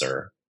assumptions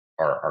are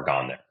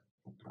gone there.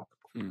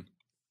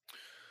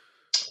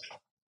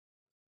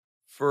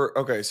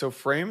 So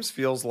Frames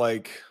feels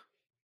like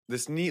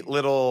this neat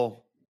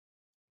little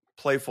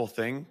playful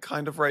thing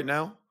kind of right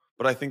now.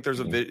 But I think there's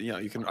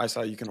I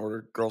saw you can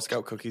order Girl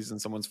Scout cookies in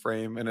someone's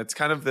frame, and it's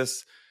kind of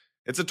this,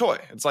 it's a toy.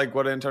 It's like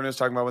what Antonio was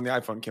talking about when the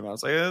iPhone came out.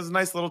 It's like, it's a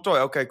nice little toy.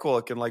 Okay, cool.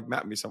 It can like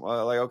map me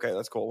somewhere. Like, okay,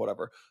 that's cool.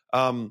 Whatever.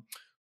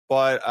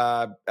 But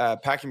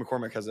Packy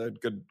McCormick has a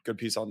good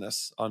piece on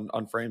this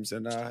on Frames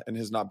in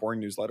his Not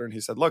Boring newsletter, and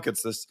he said, look,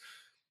 it's this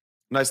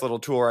nice little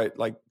tool, right?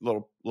 Like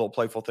little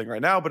playful thing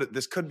right now, but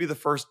this could be the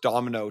first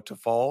domino to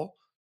fall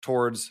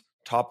towards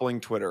toppling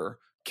Twitter,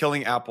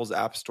 killing Apple's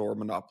App Store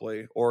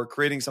monopoly, or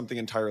creating something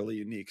entirely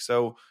unique.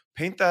 So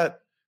paint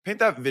that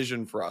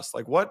vision for us.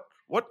 Like what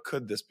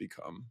could this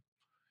become?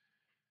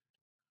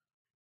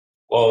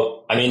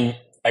 Well, I mean,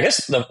 I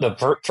guess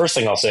the first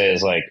thing I'll say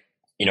is like,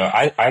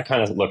 I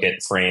kind of look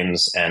at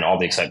Frames and all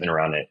the excitement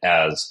around it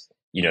as,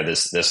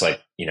 this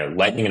like,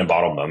 lightning in a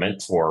bottle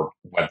moment for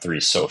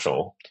Web3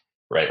 social,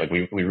 right? Like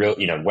we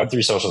really,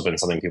 Web3 social has been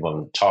something people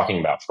have been talking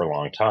about for a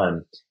long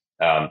time.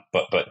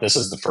 But this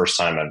is the first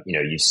time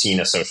you've seen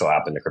a social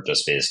app in the crypto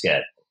space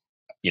get,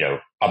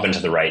 up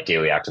into the right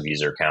daily active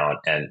user count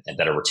and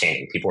that are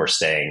retaining. People are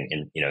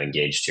staying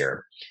engaged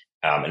here.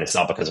 And it's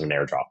not because of an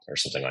airdrop or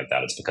something like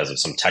that. It's because of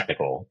some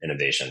technical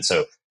innovation.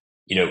 So,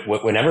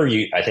 whenever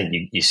I think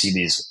you see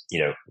these,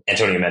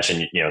 Antonio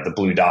mentioned, the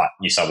blue dot,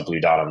 you saw the blue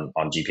dot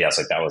on GPS,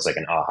 like that was like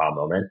an aha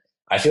moment.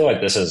 I feel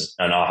like this is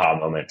an aha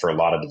moment for a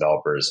lot of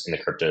developers in the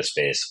crypto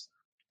space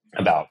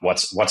about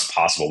what's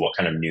possible, what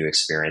kind of new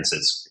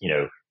experiences,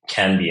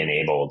 can be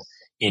enabled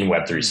in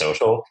Web3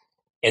 social.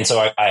 And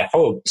so I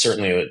hope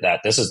certainly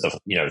that this is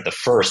the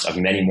first of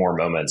many more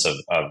moments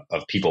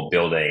of people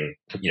building,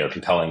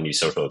 compelling new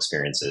social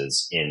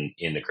experiences in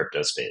the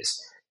crypto space.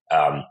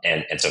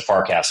 And so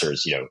Farcaster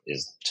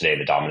is today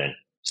the dominant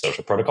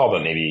social protocol,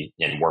 but maybe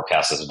in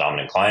Warpcast as a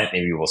dominant client,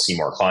 maybe we'll see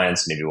more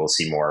clients, maybe we'll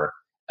see more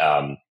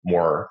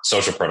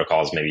social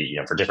protocols, maybe,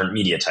 for different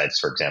media types,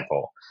 for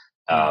example.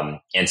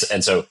 And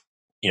so,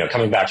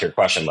 coming back to your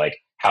question, like,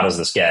 how does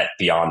this get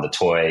beyond the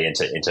toy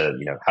into,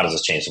 how does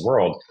this change the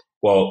world?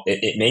 Well,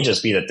 it may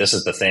just be that this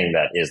is the thing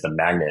that is the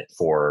magnet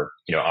for,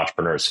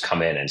 entrepreneurs to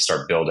come in and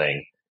start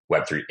building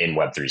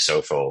Web3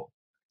 social,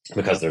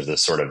 because there's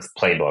this sort of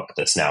playbook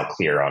that's now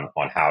clear on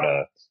how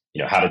to,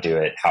 how to do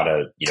it, how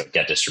to,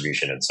 get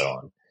distribution and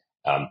so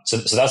on. So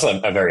that's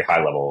a very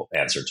high level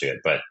answer to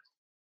it, but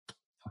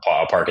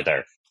I'll park it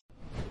there.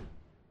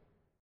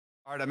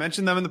 All right, I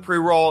mentioned them in the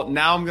pre-roll.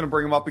 Now I'm going to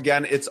bring them up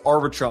again. It's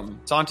Arbitrum.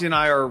 Santi and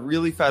I are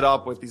really fed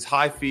up with these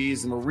high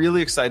fees, and we're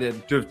really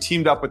excited to have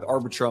teamed up with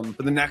Arbitrum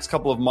for the next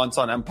couple of months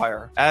on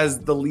Empire. As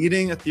the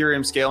leading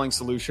Ethereum scaling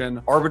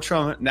solution,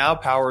 Arbitrum now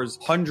powers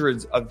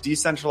hundreds of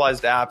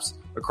decentralized apps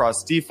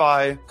across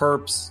DeFi,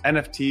 perps,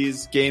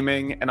 NFTs,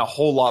 gaming, and a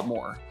whole lot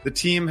more. The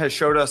team has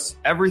showed us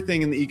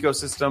everything in the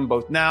ecosystem,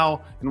 both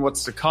now and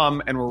what's to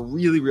come, and we're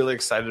really, really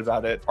excited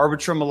about it.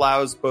 Arbitrum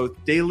allows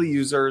both daily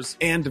users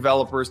and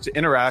developers to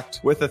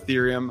interact with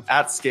Ethereum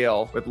at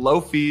scale with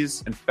low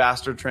fees and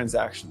faster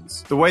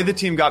transactions. The way the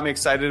team got me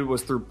excited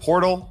was through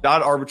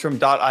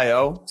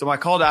portal.arbitrum.io. So my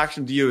call to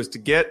action to you is to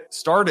get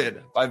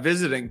started by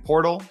visiting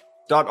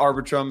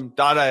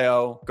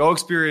portal.arbitrum.io. Go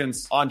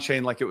experience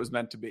on-chain like it was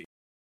meant to be.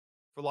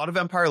 For a lot of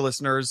Empire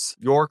listeners,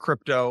 your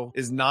crypto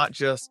is not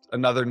just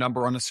another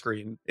number on a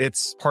screen.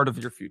 It's part of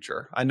your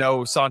future. I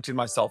know Santi and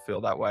myself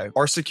feel that way.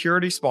 Our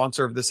security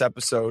sponsor of this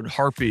episode,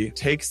 Harpy,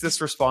 takes this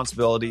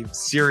responsibility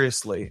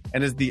seriously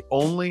and is the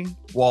only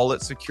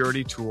wallet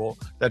security tool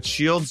that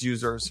shields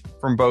users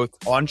from both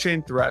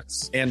on-chain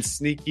threats and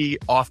sneaky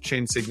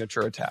off-chain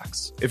signature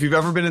attacks. If you've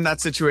ever been in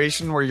that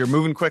situation where you're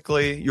moving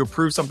quickly, you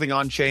approve something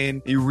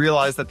on-chain, you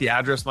realize that the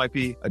address might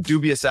be a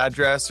dubious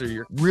address, or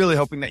you're really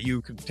hoping that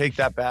you could take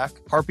that back,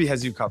 Harpy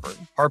has you covered.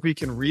 Harpy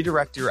can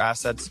redirect your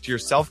assets to your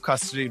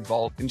self-custodied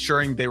vault,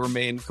 ensuring they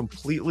remain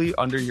completely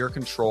under your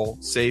control,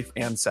 safe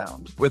and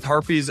sound. With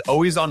Harpy's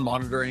always-on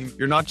monitoring,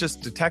 you're not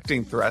just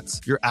detecting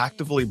threats, you're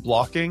actively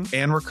blocking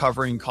and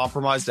recovering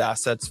compromised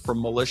assets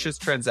from malicious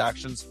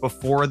transactions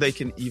before they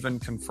can even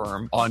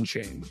confirm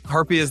on-chain.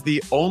 Harpy is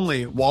the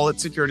only wallet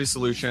security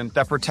solution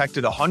that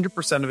protected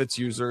 100% of its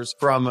users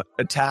from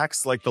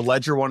attacks like the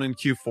Ledger one in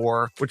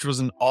Q4, which was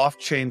an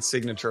off-chain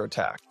signature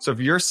attack. So if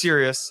you're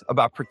serious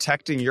about protecting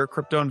your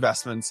crypto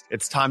investments,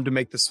 it's time to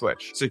make the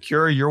switch.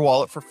 Secure your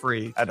wallet for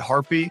free at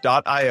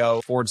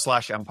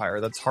harpy.io/empire.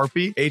 That's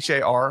Harpy,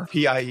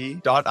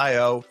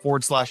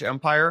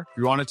 HARPIE.io/empire. If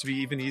you want it to be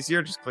even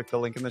easier, just click the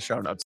link in the show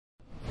notes.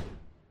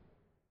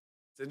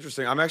 It's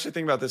interesting. I'm actually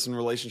thinking about this in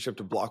relationship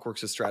to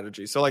Blockworks'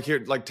 strategy. So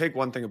take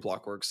one thing at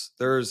Blockworks.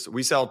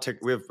 We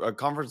have a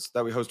conference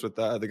that we host with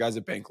the guys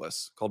at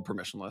Bankless called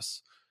Permissionless,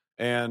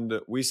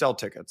 and we sell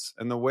tickets.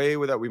 And the way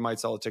that we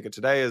might sell a ticket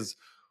today is,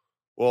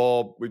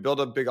 well, we build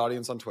a big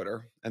audience on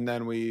Twitter, and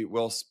then we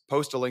will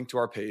post a link to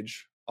our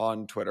page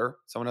on Twitter.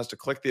 Someone has to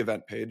click the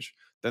event page.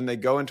 Then they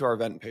go into our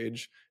event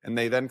page, and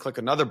they then click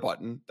another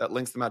button that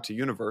links them out to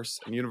Universe.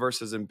 And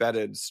Universe has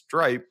embedded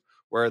Stripe,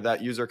 where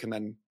that user can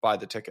then buy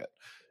the ticket.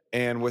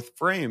 And with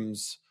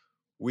Frames,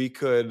 we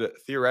could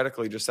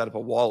theoretically just set up a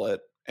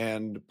wallet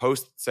and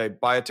post, say,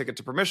 buy a ticket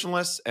to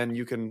permissionless, and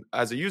you can,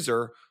 as a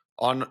user,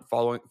 on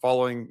following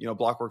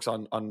Blockworks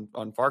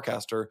on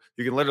Farcaster,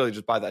 you can literally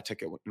just buy that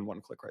ticket in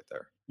one click right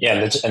there.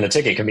 Yeah, and the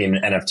ticket could be an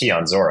NFT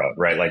on Zora,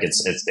 right? Like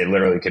it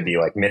literally could be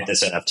like mint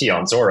this NFT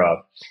on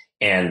Zora,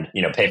 and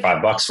pay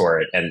 $5 for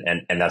it,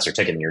 and that's your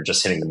ticket, and you're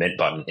just hitting the mint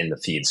button in the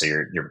feed, so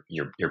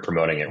you're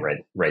promoting it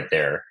right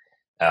there.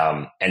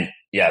 And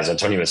yeah, as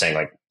Antonio was saying,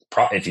 like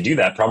if you do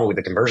that, probably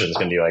the conversion is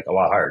going to be like a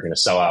lot higher. You're going to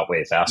sell out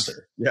way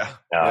faster.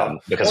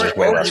 Because there's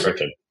way less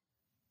friction.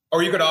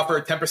 Or you could offer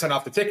 10%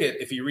 off the ticket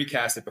if you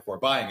recast it before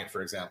buying it,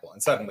 for example,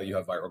 and suddenly you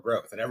have viral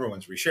growth, and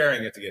everyone's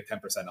resharing it to get 10%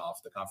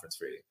 off the conference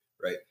fee,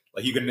 right?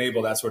 Like you can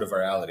enable that sort of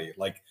virality.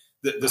 Like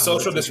the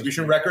social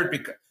distribution record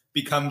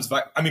becomes.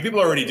 I mean,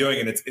 people are already doing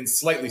it. It's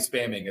slightly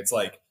spamming. It's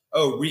like,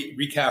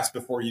 recast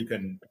before you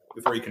can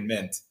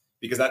mint,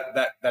 because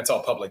that's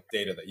all public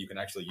data that you can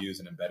actually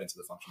use and embed into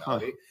the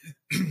functionality.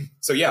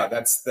 So yeah,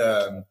 that's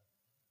the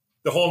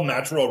whole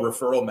natural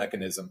referral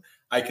mechanism.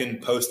 I can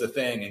post a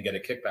thing and get a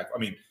kickback. I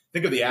mean,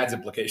 think of the ads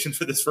implications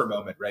for this for a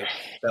moment, right?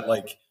 That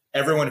like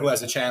everyone who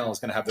has a channel is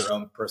going to have their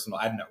own personal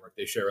ad network.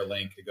 They share a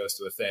link, it goes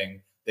to a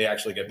thing. They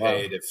actually get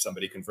paid if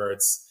somebody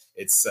converts.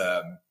 It's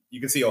you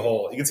can see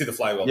the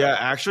flywheel. Yeah,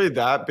 actually,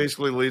 that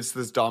basically leads to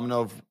this domino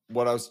of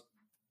what I was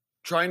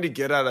trying to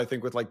get at, I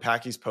think, with like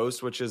Packy's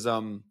post, which is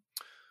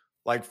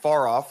like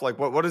far off. Like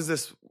what is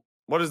this?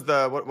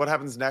 What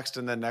happens next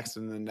and then next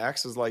and then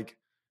next is like,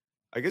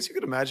 I guess you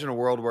could imagine a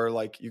world where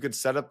like you could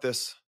set up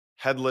this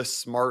headless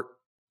smart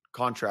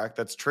contract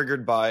that's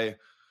triggered by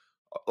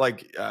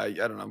like I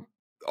don't know,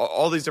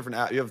 all these different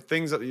apps. You have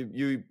things that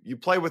you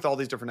play with all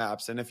these different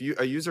apps, and if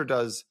a user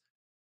does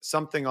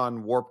something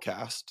on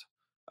Warpcast,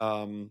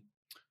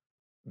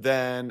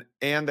 then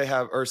they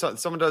have, or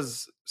someone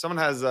has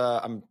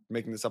I'm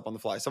making this up on the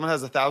fly. Someone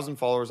has 1,000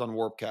 followers on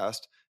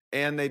Warpcast,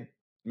 and they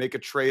make a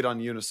trade on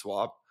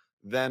Uniswap.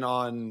 Then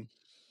on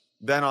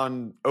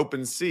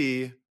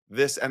OpenSea,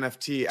 this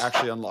NFT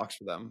actually unlocks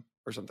for them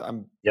or something.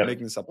 I'm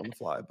making this up on the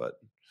fly, but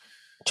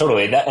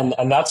totally. That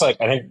and that's like,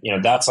 I think,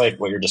 that's like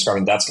what you're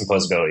describing. That's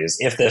composability, is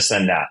if this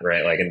then that,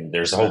 right? Like, and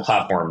there's whole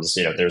platforms,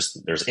 there's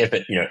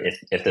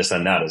if this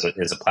then that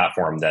is a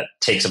platform that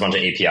takes a bunch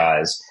of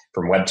APIs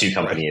from Web 2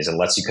 companies and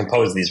lets you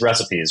compose these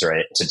recipes,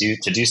 right? To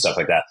do stuff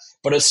like that.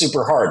 But it's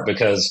super hard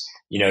because,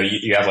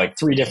 you have like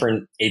 3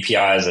 different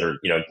APIs that are,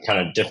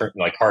 kind of different,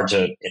 like hard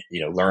to,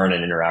 learn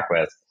and interact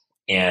with.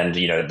 And,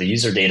 the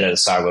user data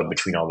is siloed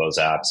between all those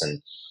apps. And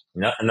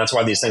that's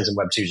why these things in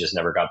Web 2 just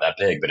never got that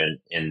big. But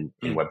in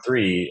Web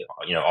 3,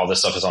 all this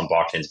stuff is on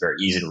blockchain. It's very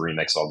easy to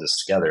remix all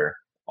this together.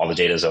 All the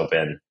data is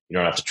open. You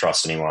don't have to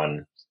trust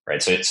anyone,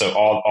 right? So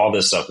all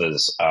this stuff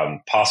is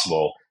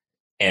possible.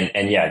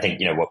 And yeah, I think,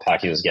 what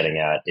Packy was getting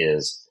at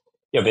is,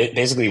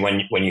 basically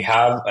when you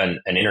have an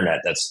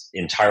internet that's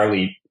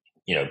entirely,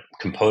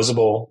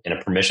 composable in a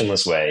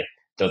permissionless way,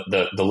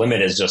 the limit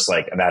is just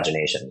like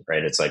imagination,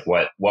 right? It's like,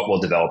 what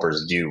will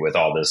developers do with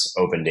all this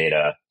open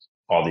data,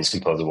 all these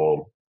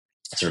composable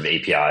sort of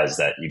APIs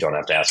that you don't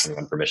have to ask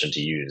anyone permission to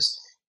use?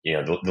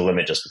 The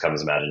limit just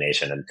becomes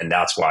imagination. And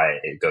that's why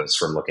it goes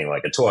from looking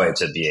like a toy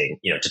to being,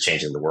 to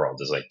changing the world.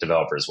 Is like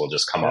developers will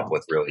just come up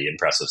with really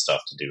impressive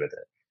stuff to do with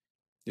it.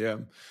 Yeah.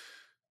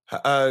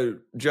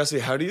 Jesse,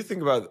 how do you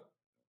think about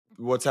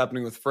what's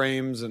happening with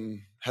frames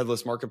and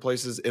headless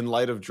marketplaces in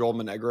light of Joel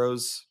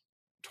Monegro's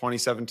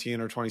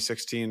 2017 or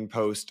 2016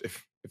 post,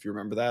 if you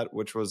remember that,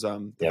 which was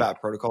the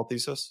VAT protocol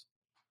thesis?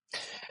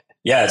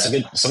 Yeah, it's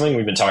something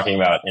we've been talking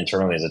about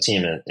internally as a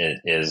team.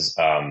 Is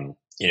where's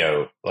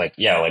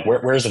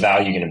the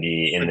value going to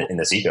be in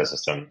this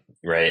ecosystem,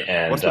 right?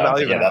 And what's the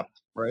value of that,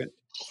 right?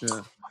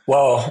 Yeah.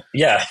 Well,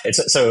 yeah,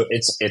 it's a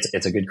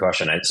good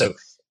question. And so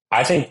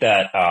I think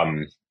that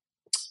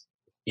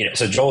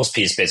so Joel's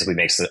piece basically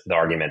makes the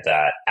argument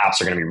that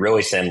apps are going to be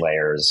really thin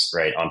layers,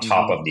 right, on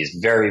top of these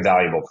very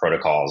valuable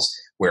protocols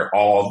where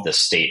all the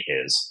state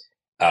is.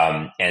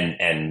 I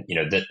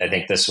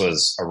think this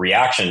was a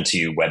reaction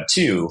to Web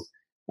 2,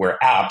 where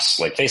apps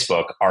like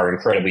Facebook are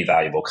incredibly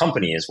valuable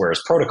companies,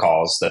 whereas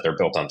protocols that they're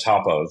built on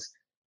top of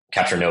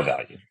capture no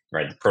value,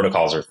 right? The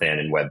protocols are thin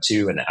in Web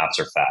 2 and the apps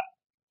are fat.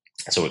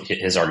 So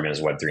his argument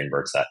is Web 3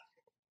 inverts that.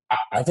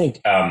 I think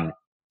I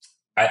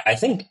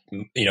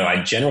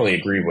generally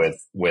agree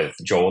with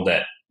Joel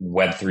that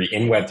Web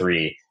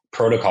 3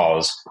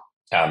 protocols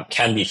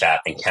can be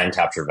fat and can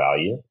capture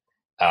value.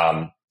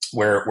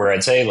 Where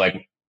I'd say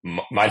like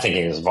my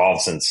thinking has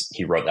evolved since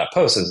he wrote that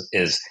post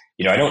is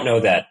I don't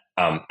know that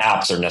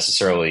apps are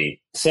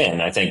necessarily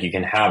thin. I think you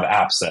can have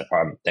apps that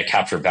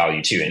capture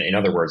value too. And in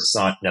other words, it's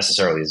not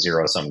necessarily a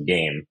zero-sum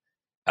game.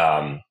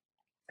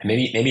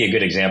 Maybe a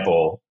good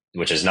example,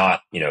 which is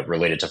not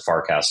related to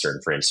Farcaster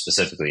and Frames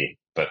specifically,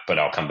 but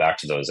I'll come back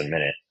to those in a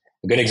minute.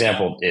 A good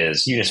example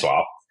is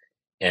Uniswap,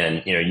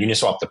 and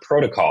Uniswap, the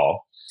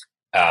protocol,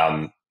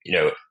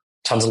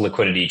 tons of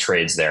liquidity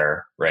trades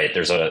there, right?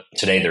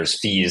 Today there's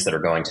fees that are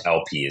going to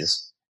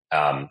LPs,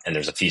 and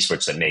there's a fee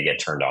switch that may get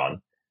turned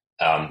on.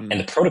 And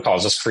the protocol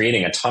is just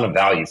creating a ton of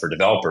value for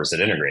developers that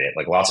integrate it.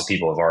 Like lots of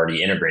people have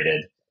already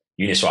integrated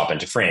Uniswap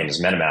into Frames,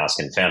 MetaMask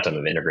and Phantom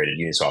have integrated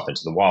Uniswap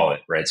into the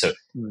wallet, right? So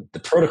the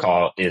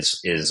protocol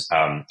is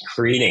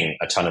creating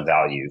a ton of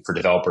value for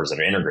developers that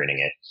are integrating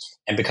it.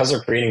 And because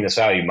they're creating this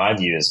value, my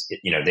view is,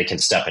 they can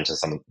step into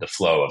some of the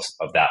flow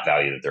of that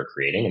value that they're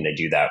creating. And they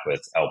do that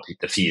with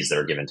the fees that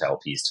are given to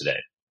LPs today.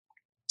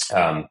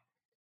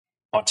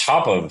 On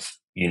top of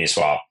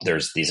Uniswap,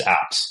 there's these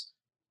apps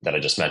that I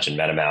just mentioned,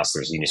 MetaMask,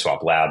 there's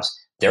Uniswap Labs.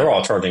 They're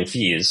all charging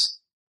fees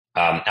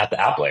at the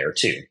app layer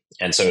too.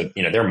 And so,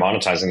 they're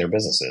monetizing their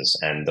businesses,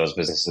 and those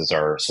businesses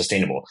are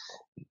sustainable.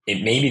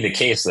 It may be the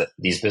case that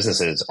these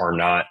businesses are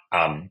not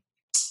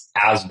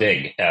as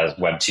big as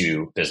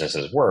Web2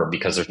 businesses were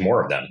because there's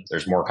more of them.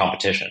 There's more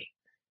competition.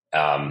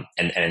 And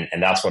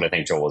that's what I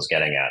think Joel is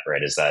getting at,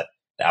 right? Is that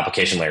the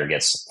application layer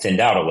gets thinned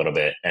out a little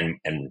bit, and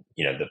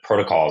the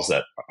protocols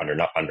that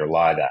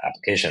underlie the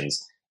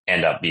applications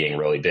end up being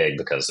really big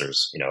because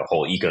there's a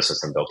whole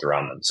ecosystem built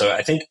around them. So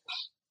I think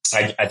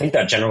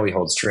that generally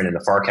holds true. And in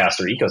the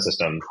Farcaster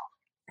ecosystem,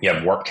 you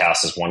have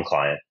Warpcast as one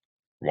client,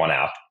 one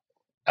app,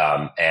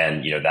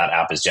 and that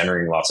app is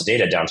generating lots of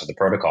data down to the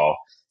protocol.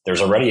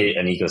 There's already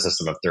an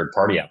ecosystem of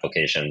third-party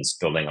applications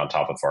building on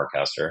top of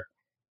Farcaster.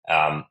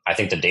 I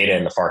think the data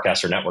in the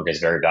Farcaster network is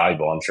very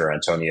valuable. I'm sure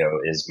Antonio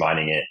is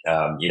mining it,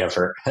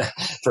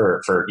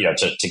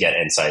 to get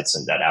insights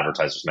and that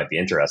advertisers might be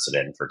interested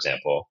in, for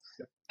example.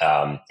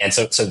 And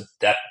so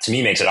that to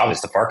me makes it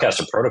obvious the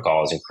Farcaster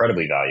protocol is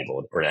incredibly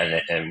valuable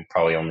and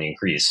probably only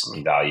increase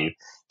in value.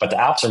 But the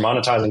apps are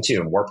monetizing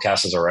too. And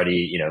Warpcast is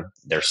already,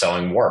 they're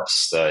selling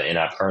warps, the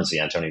in-app currency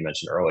Antonio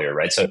mentioned earlier,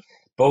 right? So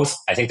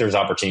I think there's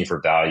opportunity for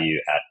value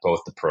at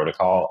both the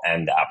protocol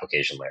and the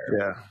application layer.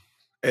 Yeah.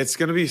 It's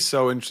going to be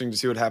so interesting to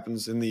see what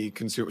happens in the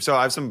consumer. So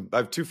I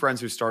have two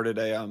friends who started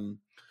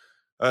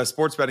a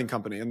sports betting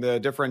company, and the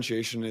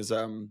differentiation is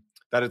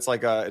that it's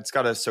it's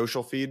got a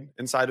social feed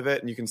inside of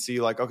it, and you can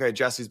see okay,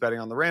 Jesse's betting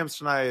on the Rams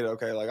tonight.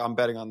 Okay, I'm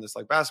betting on this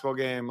basketball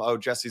game. Oh,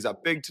 Jesse's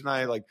up big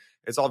tonight.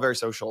 It's all very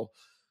social.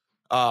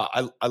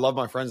 I love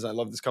my friends and I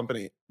love this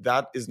company.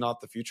 That is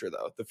not the future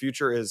though. The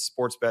future is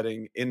sports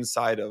betting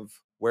inside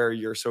of where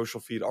your social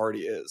feed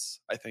already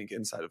is. I think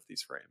inside of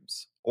these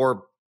frames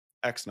or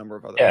X number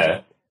of other.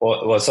 Yeah.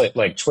 Well, it's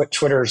like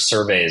Twitter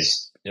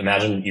surveys.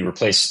 Imagine you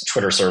replace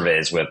Twitter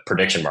surveys with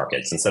prediction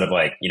markets instead of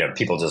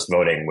people just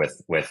voting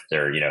with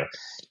their,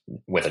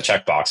 with a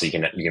checkbox. You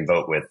can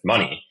vote with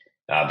money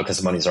because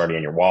the money's already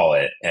in your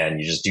wallet, and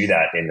you just do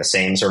that in the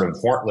same sort of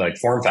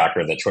form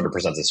factor that Twitter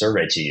presents a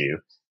survey to you.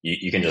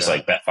 You can just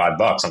bet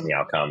 $5 on the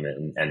outcome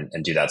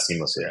and do that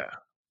seamlessly. Yeah.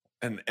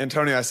 And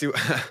Antonio, I see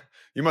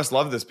you must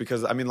love this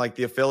because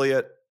the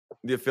affiliate,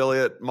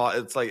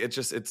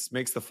 it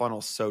makes the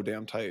funnel so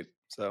damn tight.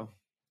 So,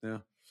 yeah.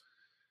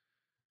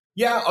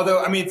 Yeah.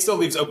 Although, it still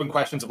leaves open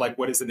questions of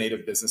what is the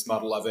native business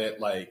model of it?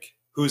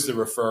 Who's the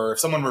refer? If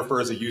someone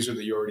refers a user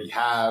that you already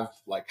have,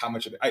 how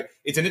much of it?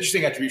 It's an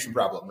interesting attribution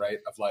problem, right?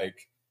 Of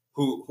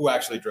who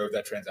actually drove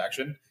that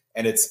transaction.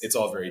 And it's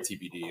all very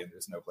TBD, and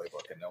there's no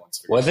playbook, and no one's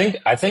figured it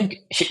out. I think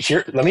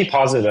here, let me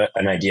posit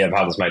an idea of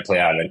how this might play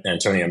out. And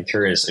Antonio, I'm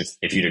curious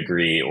if you'd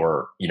agree,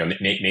 or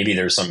maybe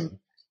there's some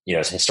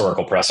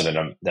historical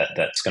precedent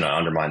that's going to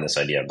undermine this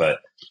idea. But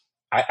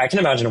I can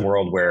imagine a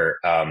world where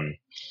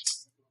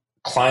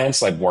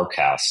clients like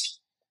Warpcast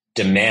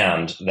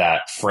demand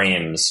that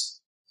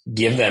Frames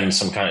give them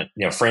some kind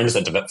of Frames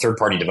that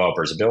third-party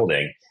developers are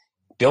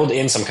build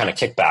in some kind of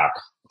kickback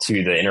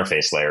to the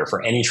interface layer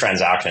for any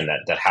transaction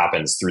that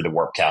happens through the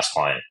Warpcast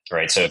client,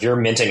 right? So if you're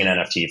minting an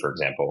NFT, for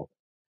example,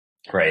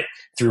 right,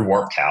 through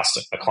Warpcast,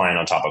 a client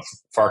on top of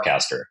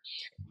Farcaster,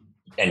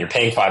 and you're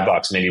paying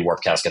 $5, maybe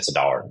Warpcast gets $1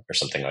 or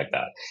something like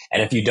that.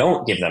 And if you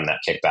don't give them that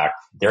kickback,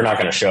 they're not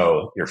going to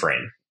show your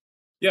frame.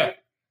 Yeah.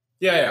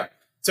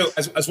 So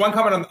as one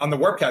comment on the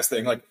Warpcast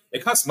thing,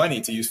 it costs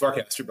money to use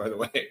Farcaster, by the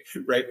way,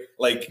 right?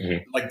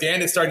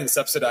 Dan is starting to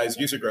subsidize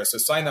user growth. So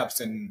signups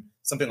in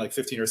something like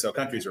 15 or so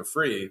countries are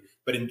free,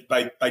 but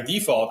by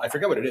default, I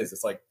forget what it is.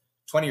 It's $20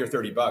 or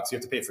 $30. You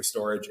have to pay for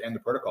storage and the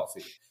protocol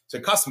fee. So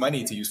it costs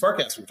money to use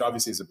Farcaster, which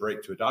obviously is a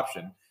break to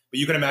adoption. But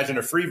you can imagine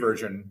a free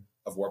version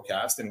of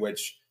Warpcast in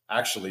which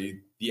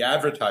actually the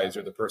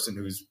advertiser, the person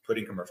who's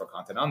putting commercial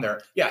content on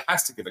there,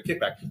 has to give a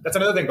kickback. That's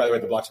another thing, by the way,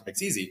 the blockchain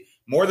makes easy.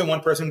 More than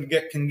one person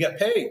can get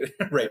paid,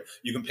 right?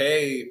 You can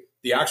pay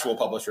the actual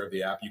publisher of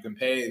the app. You can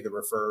pay the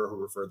referrer who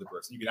referred the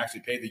person. You can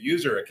actually pay the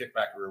user a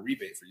kickback or a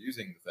rebate for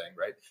using the thing,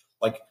 right?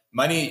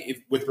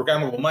 Money, with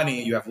programmable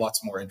money, you have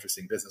lots more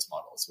interesting business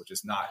models, which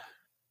is not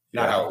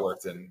how it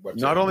works in Web2.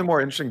 Not only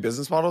more interesting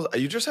business models,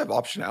 you just have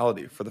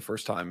optionality for the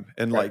first time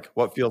in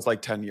what feels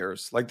like 10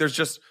 years.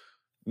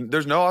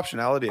 There's no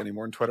optionality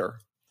anymore in Twitter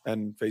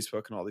and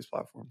Facebook and all these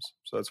platforms.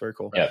 So that's very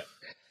cool. Yeah.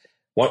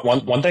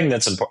 One thing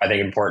that's I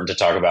think important to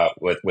talk about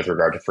with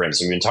regard to frames.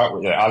 So we've been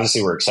talking.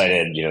 Obviously, we're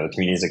excited. The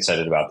community is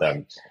excited about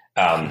them.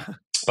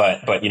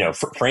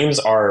 But frames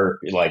are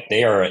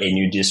they are a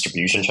new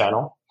distribution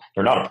channel.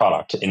 They're not a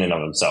product in and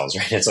of themselves,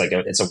 right? It's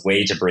it's a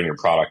way to bring your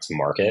product to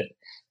market.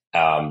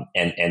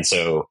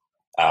 So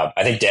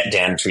I think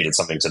Dan tweeted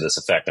something to this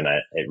effect, and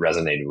it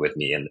resonated with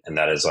me. And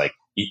that is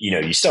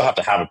you still have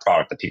to have a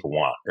product that people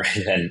want,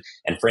 right?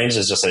 And Frames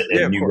is just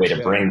a new way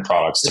to bring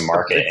products to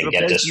market and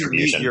get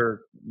distribution.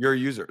 Your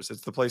users.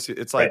 It's the place.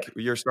 It's like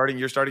you're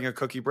starting a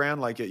cookie brand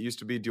like it used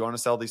to be. Do you want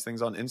to sell these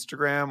things on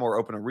Instagram or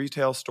open a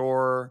retail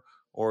store,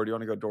 or do you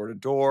want to go door to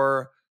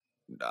door?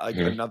 Like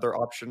another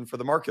option for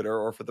the marketer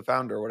or for the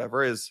founder or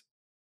whatever is,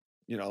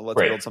 let's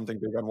build something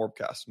big on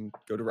Warpcast and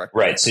go direct.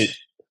 Right. So,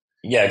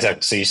 yeah,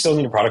 exactly. So you still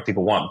need a product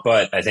people want,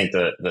 but I think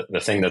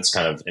the thing that's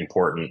kind of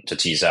important to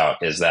tease out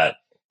is that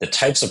the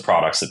types of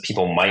products that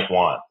people might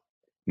want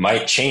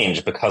might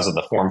change because of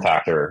the form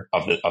factor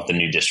of the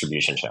new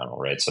distribution channel,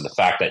 right? So the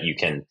fact that you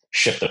can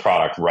ship the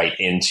product right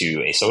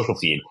into a social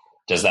feed,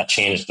 does that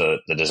change the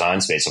design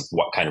space of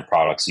what kind of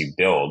products you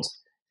build?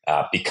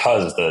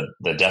 Because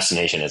the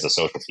destination is a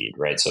social feed,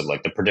 right? So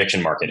like the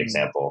prediction market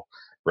example,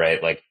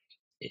 right? Like,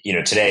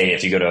 today,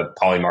 if you go to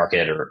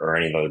Polymarket or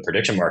any of the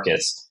prediction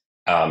markets,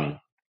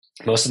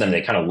 most of them,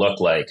 they kind of look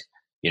like,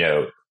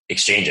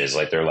 exchanges,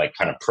 like they're like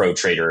kind of pro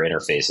trader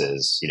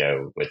interfaces,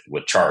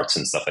 with charts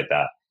and stuff like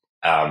that.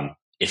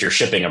 If you're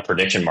shipping a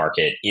prediction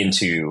market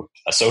into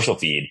a social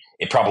feed,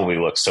 it probably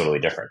looks totally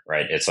different,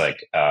 right? It's like,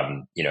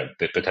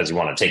 because you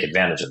want to take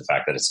advantage of the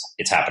fact that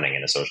it's happening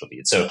in a social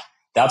feed. So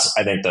that's,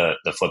 I think, the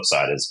flip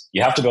side is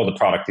you have to build the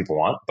product people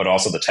want, but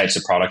also the types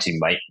of products you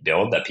might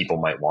build that people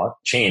might want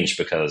change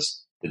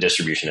because the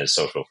distribution is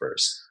social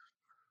first.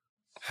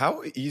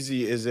 How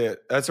easy is it?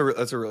 That's a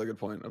really good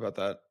point about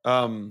that.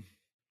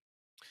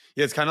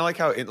 Yeah, it's kind of like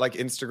how like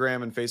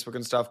Instagram and Facebook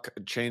and stuff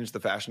changed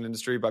the fashion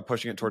industry by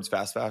pushing it towards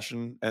fast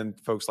fashion, and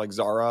folks like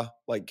Zara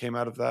came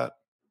out of that.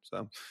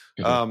 So,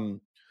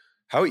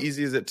 how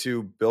easy is it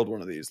to build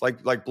one of these?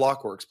 Like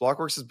Blockworks.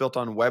 Blockworks is built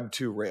on Web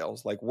 2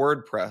 Rails, like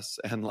WordPress,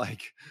 and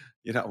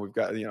we've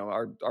got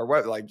our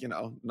web,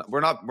 we're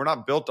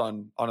not built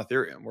on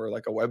Ethereum. We're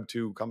like a Web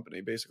 2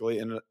 company basically,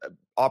 and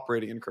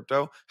operating in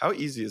crypto. How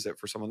easy is it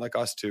for someone like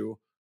us to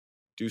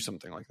do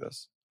something like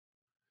this?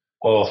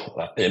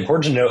 Well,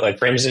 important to note,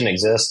 Frames didn't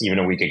exist even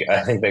a week ago.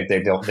 I think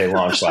they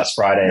launched last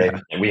Friday,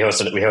 and we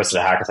hosted a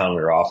hackathon in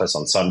our office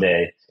on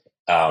Sunday.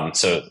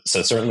 So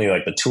certainly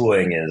the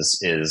tooling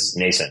is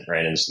nascent,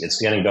 right? And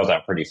it's getting built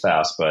out pretty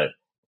fast, but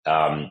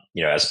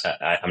as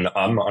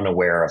I'm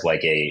unaware of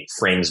a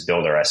Frames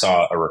builder. I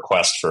saw a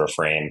request for a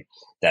frame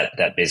that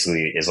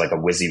basically is like a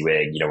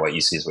WYSIWYG, what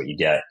you see is what you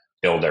get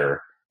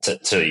builder,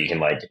 so you can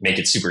make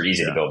it super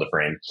easy to build a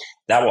frame.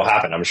 That will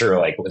happen, I'm sure.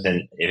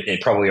 Within it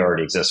probably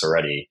already exists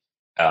already.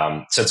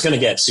 So it's going to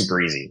get super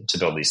easy to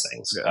build these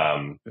things.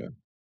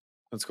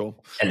 That's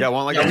cool. And I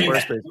want a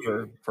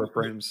Squarespace for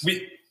frames.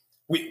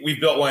 We've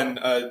built one.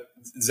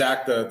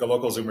 Zach, the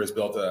local Zoomer, has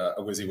built a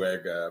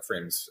WYSIWYG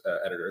frames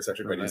editor. It's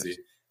actually quite easy.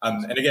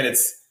 And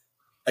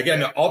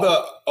again,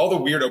 all the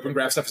weird open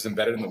graph stuff is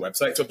embedded in the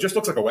website, so it just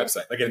looks like a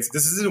website. This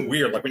isn't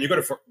weird. When you go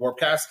to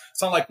Warpcast,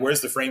 it's not like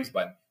where's the frames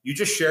button. You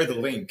just share the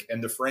link,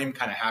 and the frame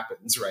kind of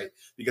happens, right?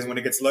 Because when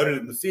it gets loaded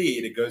in the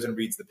feed, it goes and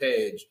reads the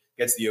page,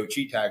 gets the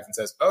OG tags, and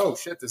says, "Oh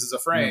shit, this is a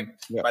frame."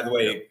 By the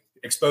way,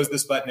 expose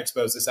this button,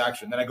 expose this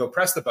action. Then I go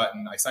press the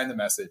button, I sign the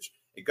message,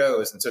 it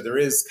goes, and so there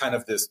is kind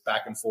of this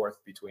back and forth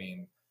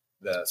between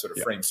the sort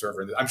of frame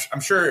server.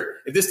 I'm sure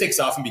if this takes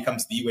off and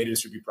becomes the way to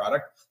distribute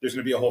product, there's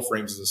going to be a whole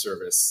frames as a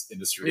service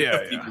industry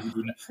of people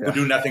who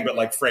do nothing but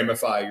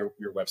framify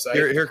your website.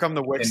 Here come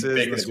the Wixes,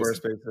 the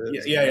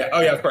Squarespaces. Yeah.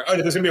 Oh yeah, of course. Oh,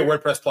 there's going to be a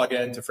WordPress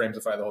plugin to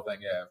framify the whole thing.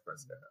 Yeah, of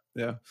course.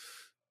 Yeah.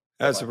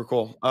 That's super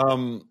cool.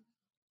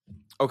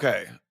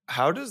 Okay.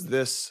 How does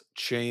this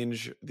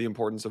change the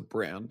importance of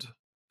brand?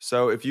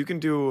 So if you can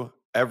do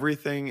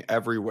everything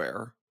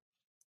everywhere,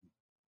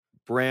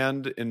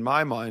 brand, in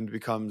my mind,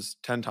 becomes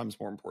 10 times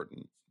more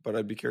important. But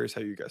I'd be curious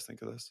how you guys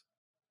think of this.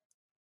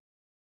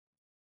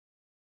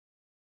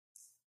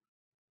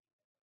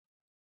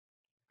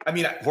 I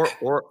mean,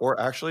 or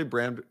actually,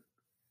 brand.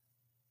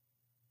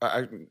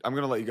 I'm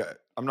going to let you guys.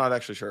 I'm not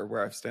actually sure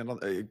where I stand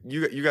on.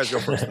 You guys go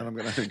first, and then I'm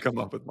going to come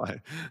up with my.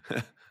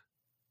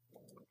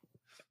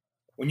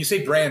 When you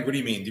say brand, what do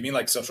you mean? Do you mean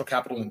like social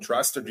capital and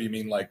trust, or do you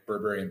mean like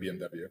Burberry and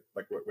BMW?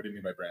 What do you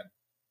mean by brand?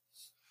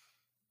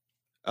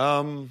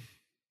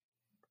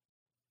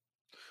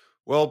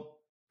 Well,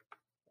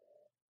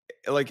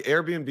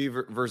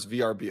 Airbnb versus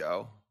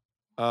VRBO.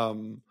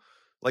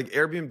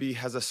 Airbnb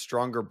has a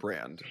stronger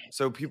brand,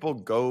 so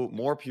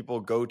more people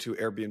go to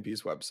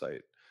Airbnb's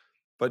website.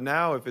 But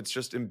now, if it's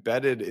just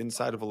embedded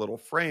inside of a little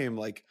frame,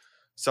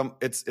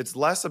 it's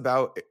less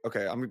about.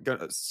 Okay, I'm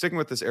sticking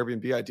with this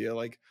Airbnb idea.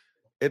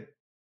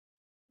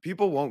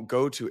 People won't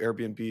go to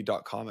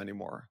Airbnb.com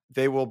anymore.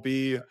 They will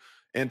be.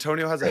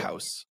 Antonio has a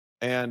house,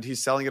 and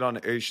he's selling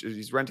it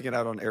he's renting it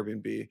out on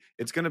Airbnb.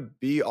 It's going to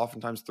be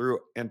oftentimes through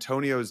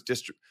Antonio's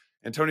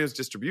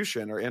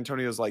distribution, or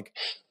Antonio's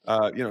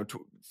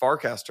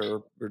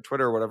Farcaster or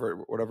Twitter, or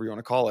whatever you want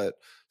to call it.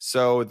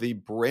 So the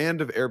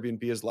brand of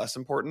Airbnb is less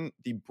important.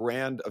 The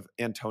brand of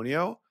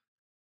Antonio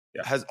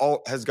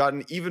has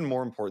gotten even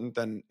more important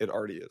than it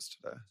already is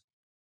today.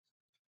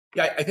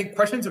 Yeah, I think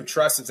questions of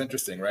trust is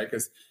interesting, right?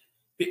 Because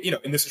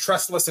in this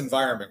trustless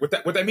environment, what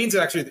that means is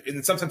actually,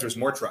 in some sense, there's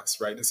more trust,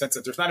 right? In the sense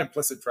that there's not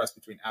implicit trust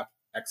between app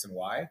X and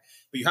Y,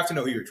 but you have to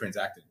know who you're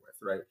transacting with,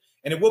 right?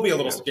 And it will be a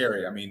little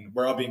scary. I mean,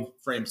 we're all being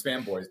Frames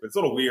fanboys, but it's a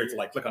little weird to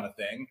like click on a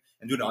thing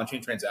and do an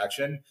on-chain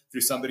transaction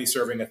through somebody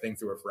serving a thing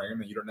through a frame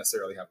that you don't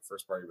necessarily have a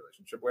first-party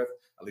relationship with,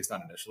 at least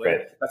not initially.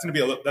 Right. That's going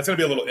to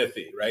be a little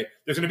iffy, right?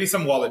 There's going to be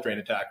some wallet drain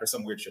attack or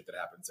some weird shit that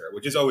happens there,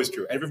 which is always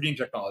true. Every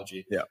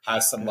technology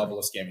has some level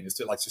of scamming.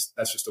 That's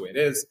just the way it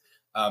is.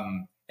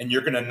 And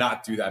you're going to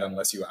not do that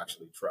unless you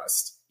actually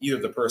trust either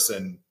the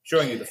person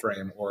showing you the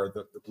frame or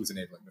the who's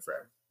enabling the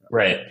frame.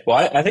 Right.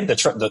 Well, I think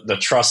the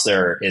trust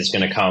there is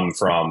going to come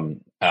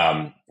from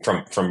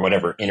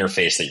whatever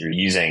interface that you're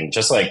using.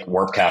 Just like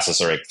Warpcast is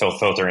like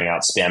filtering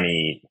out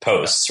spammy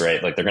posts,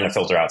 right? Like they're going to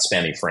filter out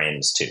spammy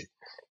frames too.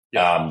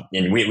 Yeah.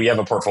 And we have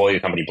a portfolio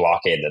company,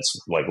 Blockade, that's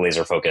like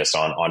laser focused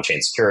on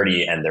on-chain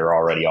security, and they're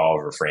already all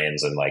over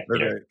frames and like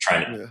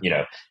trying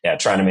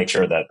to make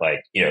sure that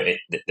like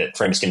that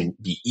frames can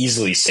be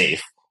easily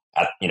safe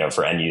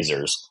for end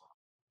users.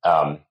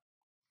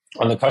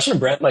 On the question of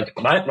brand, like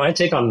my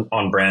take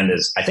on brand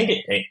is, I think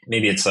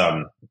maybe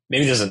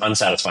there's an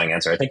unsatisfying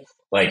answer. I think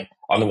like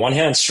on the one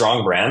hand,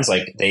 strong brands,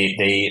 like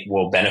they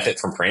will benefit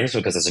from frames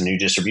because it's a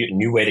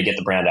new way to get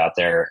the brand out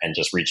there and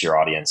just reach your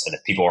audience. And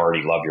if people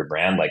already love your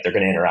brand, like they're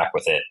going to interact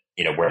with it,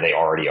 where they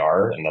already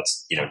are. And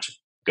that's,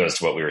 goes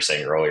to what we were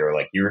saying earlier.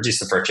 Like you reduce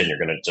the friction, you're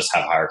going to just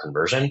have higher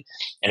conversion.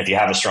 And if you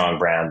have a strong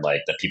brand,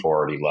 like that people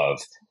already love,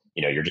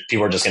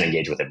 people are just going to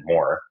engage with it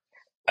more.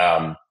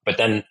 But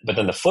then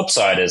the flip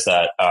side is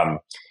that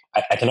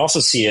I can also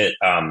see it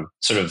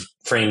sort of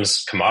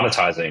frames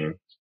commoditizing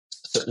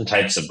certain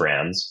types of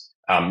brands,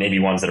 maybe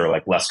ones that are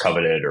like less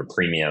coveted or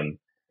premium,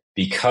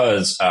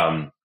 because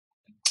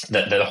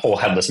the whole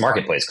headless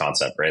marketplace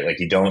concept, right? Like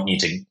you don't need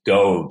to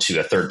go to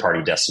a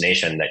third-party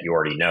destination that you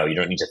already know. You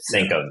don't need to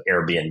think of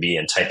Airbnb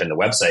and type in the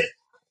website.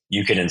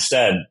 You can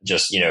instead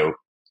just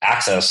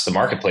access the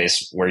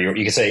marketplace where you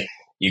can say.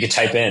 You could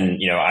type in,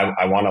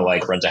 I want to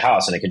like rent a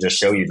house, and it could just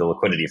show you the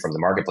liquidity from the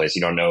marketplace.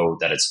 You don't know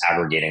that it's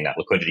aggregating that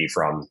liquidity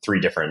from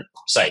 3 different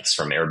sites,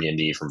 from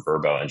Airbnb, from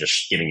Vrbo, and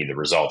just giving you the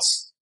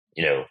results,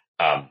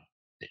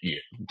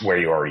 where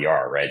you already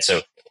are, right?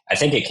 So I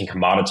think it can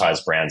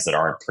commoditize brands that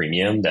aren't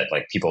premium, that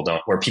like people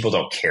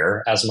don't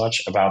care as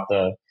much about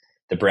the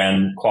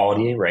brand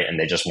quality, right? And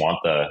they just want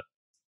the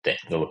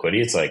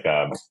liquidity. It's like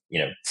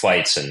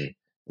flights and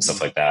stuff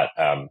like that.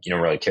 You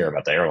don't really care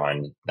about the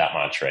airline that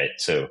much, right?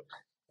 So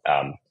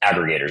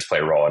aggregators play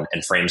a role,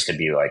 and frames could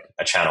be like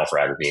a channel for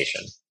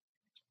aggregation.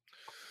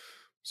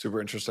 Super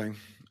interesting.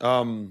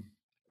 I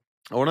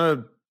want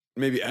to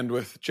maybe end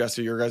with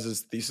Jesse, your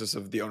guys' thesis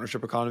of the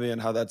ownership economy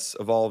and how that's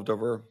evolved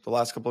over the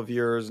last couple of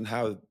years, and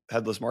how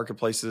headless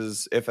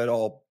marketplaces, if at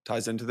all,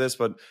 ties into this.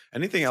 But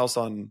anything else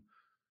on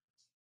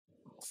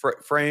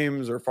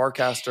frames or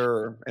Farcaster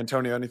or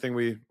Antonio? Anything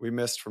we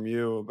missed from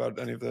you about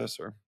any of this?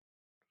 Or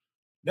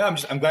no,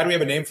 I'm glad we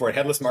have a name for it.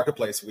 Headless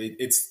marketplace.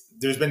 It's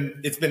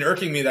been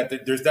irking me that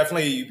you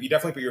definitely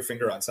put your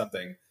finger on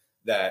something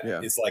that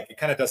is like, it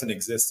kind of doesn't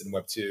exist in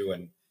Web 2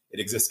 and it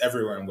exists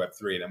everywhere in Web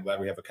 3. And I'm glad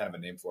we have a kind of a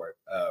name for it.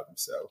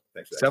 So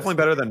thanks for that. It's definitely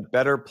better than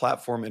better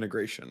platform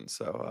integration.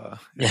 So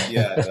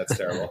yeah, that's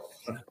terrible.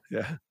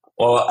 Yeah.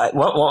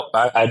 Well,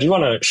 I do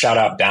want to shout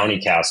out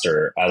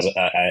Bountycaster. As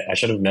I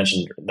should have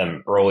mentioned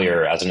them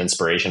earlier as an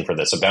inspiration for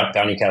this. So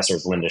Bountycaster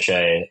is Linda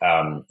Shea,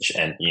 and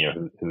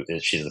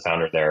she's the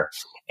founder there.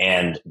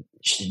 And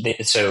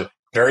so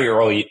very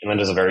early,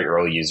 Linda's a very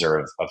early user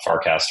of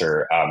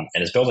Farcaster, and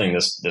is building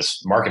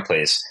this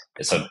marketplace.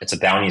 It's a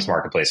bounties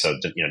marketplace. So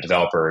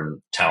developer and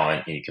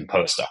talent, you can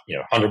post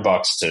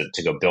 $100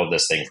 to go build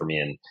this thing for me,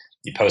 and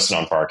you post it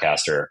on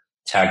Farcaster,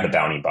 tag the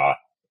bounty bot.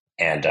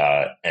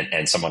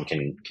 And someone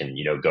can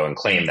go and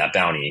claim that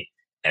bounty,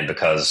 and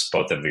because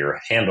both of your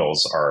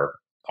handles are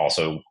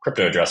also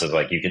crypto addresses,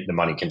 like the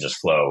money can just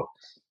flow,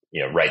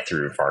 right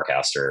through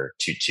Farcaster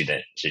to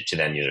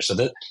the end user.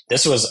 So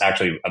this was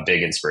actually a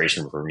big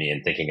inspiration for me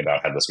in thinking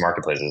about headless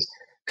marketplaces,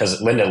 because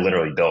Linda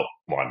literally built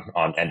one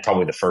and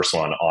probably the first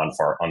one on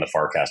the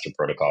Farcaster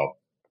protocol,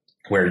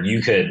 where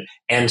you could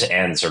end to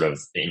end sort of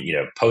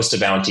post a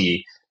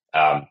bounty,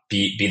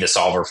 be the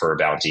solver for a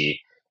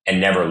bounty, and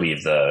never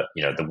leave the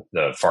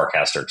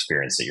Farcaster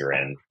experience that you're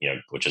in,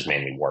 which is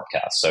mainly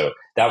Warpcast. So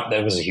that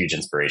was a huge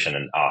inspiration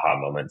and aha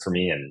moment for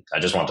me. And I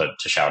just wanted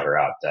to shout her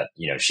out that,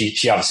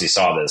 she obviously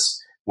saw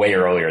this way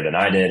earlier than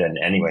I did. And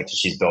anyway, cause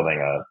she's building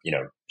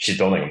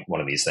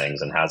one of these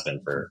things and has been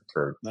for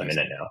nice. A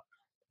minute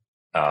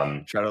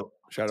now.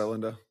 Shout out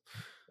Linda.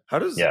 How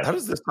does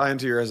this tie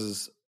into your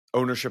guys'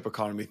 ownership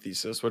economy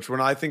thesis, which when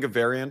I think of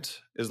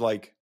Variant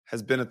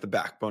has been at the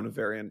backbone of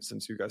Variant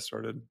since you guys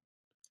started?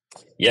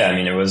 Yeah, I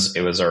mean, it was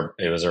our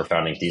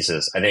founding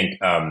thesis. I think,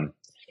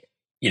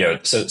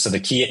 so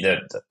the key,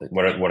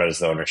 what is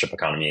the ownership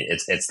economy?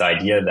 It's the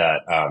idea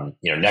that,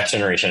 next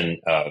generation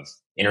of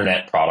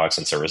internet products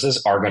and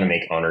services are going to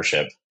make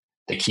ownership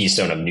the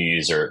keystone of new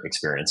user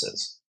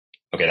experiences.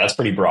 Okay, that's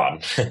pretty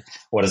broad.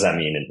 What does that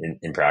mean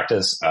in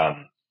practice?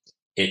 I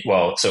think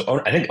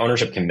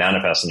ownership can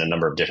manifest in a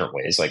number of different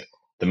ways. Like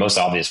the most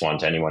obvious one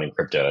to anyone in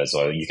crypto is,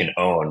 well, you can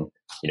own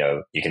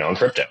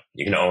crypto.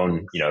 You can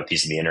own, a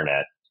piece of the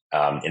internet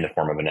in the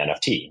form of an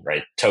NFT,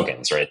 right?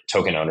 Tokens, right?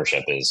 Token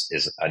ownership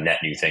is a net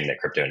new thing that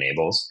crypto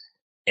enables.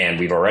 And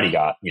we've already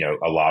got,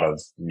 a lot of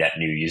net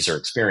new user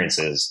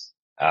experiences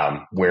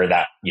where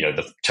that,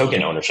 the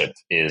token ownership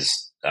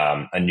is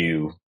an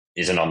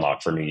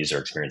unlock for new user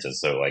experiences.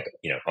 So like,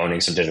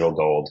 owning some digital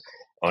gold,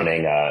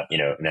 owning,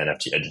 an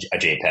NFT, a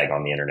JPEG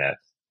on the internet,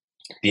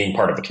 being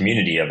part of a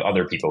community of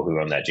other people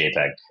who own that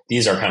JPEG.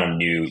 These are kind of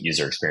new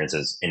user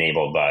experiences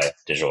enabled by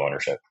digital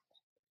ownership.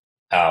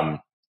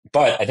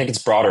 But I think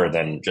it's broader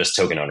than just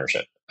token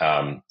ownership.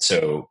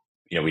 So,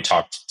 we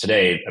talked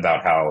today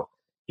about how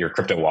your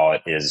crypto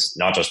wallet is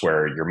not just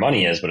where your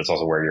money is, but it's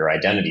also where your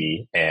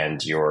identity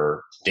and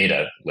your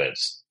data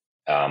lives.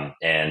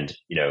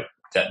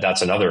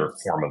 That's another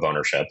form of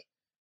ownership.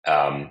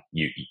 In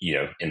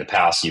the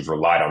past, you've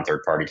relied on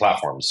third-party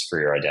platforms for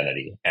your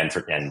identity, and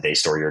they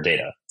store your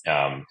data.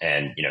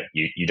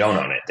 You don't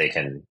own it; they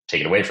can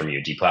take it away from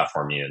you,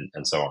 deplatform you,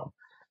 and so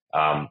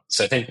on.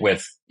 So I think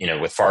with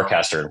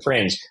Farcaster and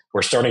Frames,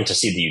 we're starting to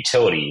see the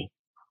utility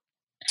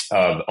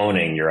of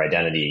owning your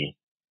identity,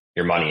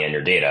 your money, and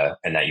your data,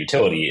 and that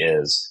utility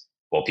is,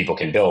 well, people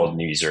can build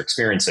new user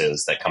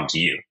experiences that come to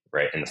you,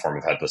 right, in the form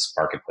of headless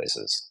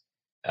marketplaces.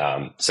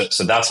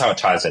 So that's how it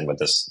ties in with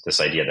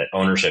this idea that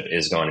ownership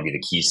is going to be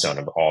the keystone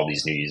of all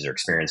these new user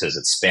experiences.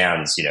 It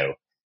spans,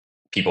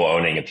 people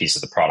owning a piece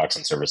of the products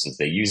and services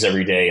they use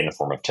every day in the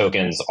form of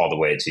tokens, all the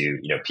way to,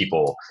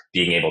 people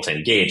being able to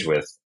engage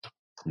with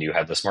new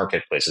headless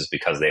marketplaces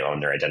because they own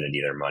their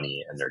identity, their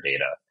money, and their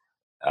data.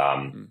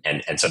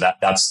 So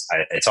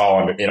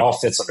it all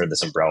fits under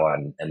this umbrella,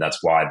 and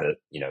that's why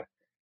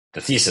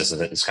the thesis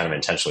is kind of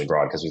intentionally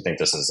broad, because we think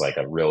this is like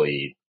a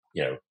really,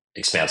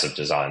 expansive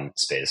design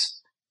space.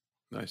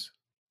 Nice.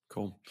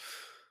 Cool.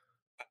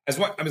 As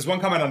one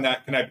comment on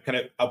that,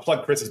 I'll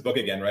plug Chris's book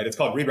again, right? It's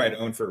called Read, Write,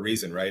 Own for a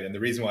reason, right? And the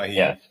reason why he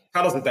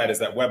titles it that is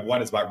that Web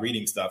 1 is about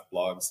reading stuff,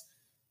 blogs.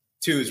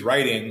 2 is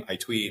writing, I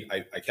tweet,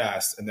 I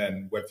cast. And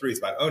then Web 3 is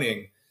about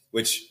owning,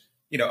 which,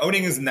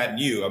 owning isn't that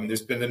new. I mean,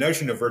 there's been the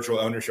notion of virtual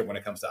ownership when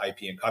it comes to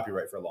IP and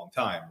copyright for a long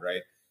time,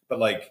 right? But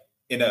like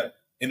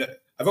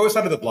I've always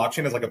thought of the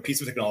blockchain as like a piece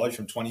of technology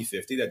from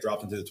 2050 that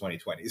dropped into the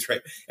 2020s,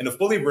 right? In a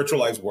fully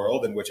virtualized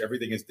world in which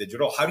everything is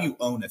digital, how do you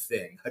own a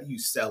thing? How do you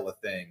sell a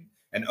thing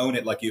and own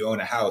it like you own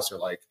a house, or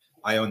like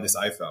I own this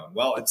iPhone?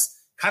 Well, it's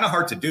kind of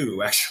hard to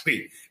do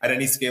actually at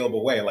any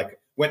scalable way. Like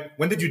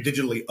when did you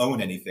digitally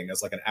own anything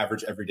as like an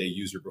average everyday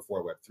user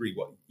before Web3?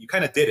 Well, you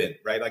kind of didn't,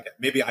 right? Like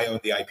maybe I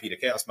owned the IP to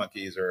Chaos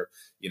Monkeys, or,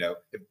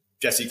 if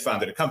Jesse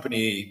founded a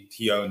company,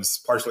 he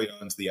partially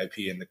owns the IP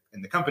in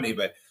the company,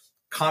 but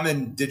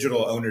common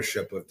digital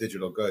ownership of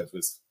digital goods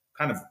was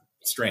kind of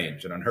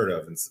strange and unheard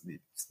of. And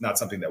it's not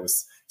something that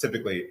was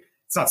typically,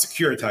 it's not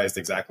securitized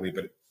exactly,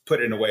 but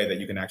put in a way that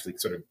you can actually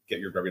sort of get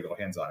your very little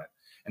hands on it.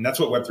 And that's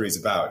what Web3 is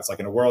about. It's like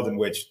in a world in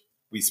which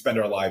we spend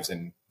our lives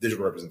in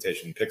digital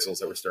representation, pixels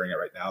that we're staring at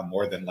right now,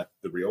 more than like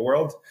the real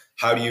world.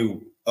 How do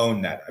you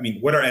own that? I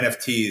mean, what are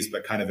NFTs,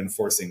 but kind of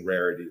enforcing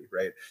rarity,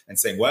 right? And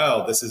saying,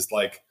 well, this is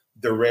like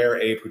the rare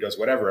ape who does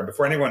whatever. And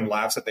before anyone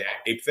laughs at the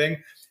ape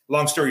thing,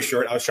 long story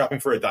short, I was shopping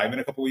for a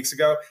diamond a couple weeks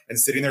ago and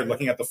sitting there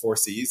looking at the 4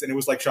 Cs, and it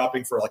was like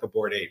shopping for like a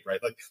Bored Ape, right?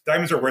 Like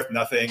diamonds are worth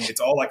nothing.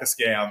 It's all like a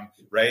scam,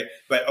 right?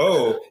 But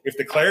if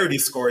the clarity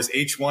score is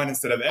H1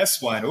 instead of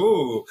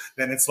S1,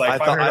 then it's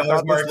like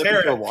 $500 more a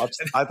carat.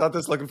 I thought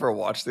this looking for a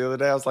watch the other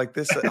day. I was like,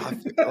 I'm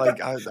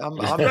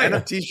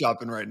NFT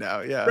shopping right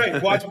now. Yeah.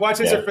 Right.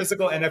 Watches are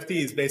physical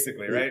NFTs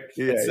basically, right?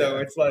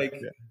 It's like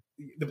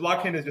the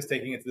blockchain is just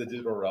taking it to the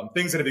digital realm,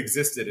 things that have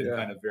existed in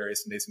kind of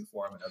various nascent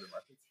form in other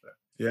markets.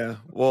 Yeah.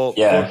 Well,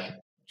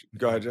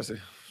 go ahead, Jesse.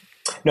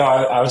 No,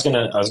 I was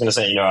gonna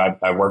say,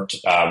 I worked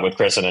with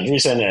Chris and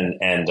Andreessen,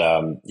 and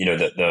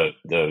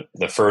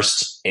the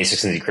first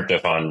A16Z crypto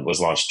fund was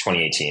launched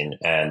 2018,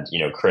 and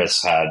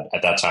Chris had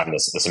at that time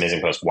this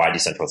amazing post, "Why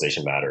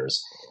Decentralization Matters,"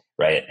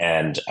 right?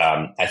 And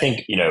I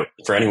think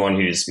for anyone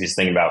who's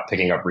thinking about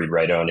picking up Read,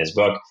 Write, Own, his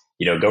book,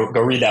 go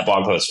read that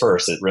blog post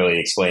first. It really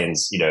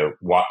explains,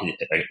 why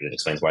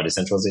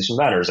decentralization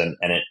matters,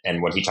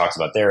 and what he talks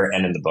about there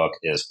and in the book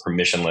is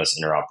permissionless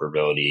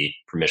interoperability,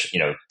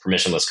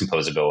 permissionless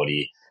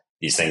composability,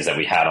 these things that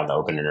we had on the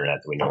open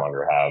internet that we no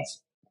longer have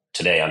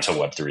today until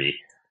Web3.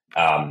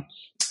 I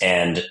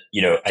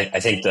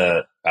think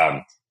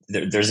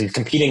there's these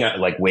competing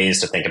like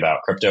ways to think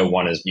about crypto.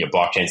 One is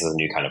blockchains as a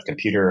new kind of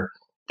computer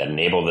that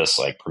enable this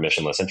like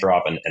permissionless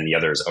interop, and the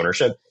other is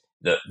ownership.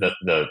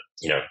 The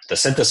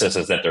synthesis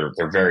is that they're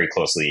very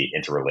closely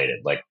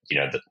interrelated. Like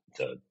the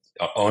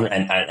owner,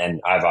 and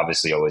I've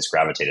obviously always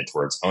gravitated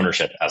towards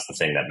ownership as the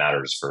thing that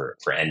matters for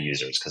end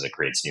users, because it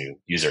creates new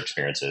user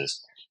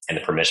experiences, and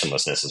the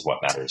permissionlessness is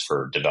what matters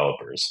for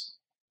developers.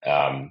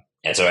 And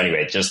so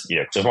anyway, just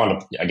wanted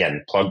to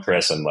again plug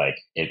Chris, and like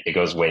it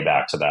goes way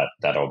back to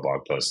that old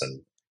blog post,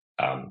 and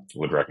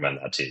would recommend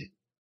that too.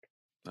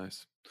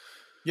 Nice.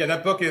 Yeah,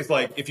 that book is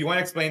like, if you want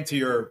to explain to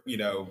your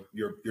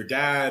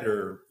dad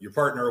or your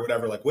partner or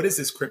whatever, like, what is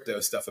this crypto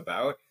stuff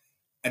about?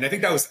 And I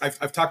think that was,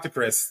 I've talked to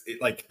Chris,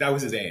 that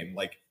was his aim.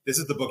 Like, this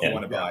is the book you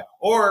want to buy,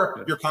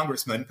 or your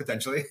congressman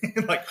potentially.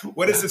 Like,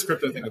 what is this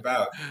crypto thing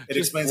about? It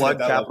just explains flood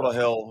Capitol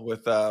Hill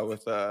with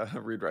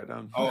read right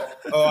down.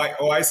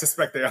 I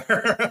suspect they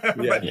are.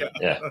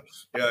 Yeah.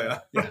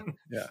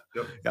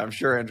 I'm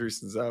sure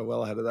Andreessen's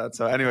well ahead of that.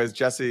 So, anyways,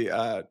 Jesse,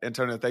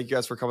 Antonio, thank you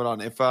guys for coming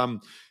on. If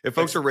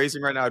folks are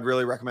raising right now, I'd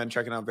really recommend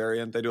checking out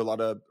Variant. They do a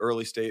lot of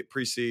early state,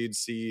 pre-seed,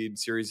 seed,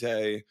 Series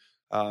A.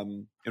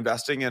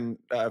 Investing, and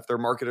if they're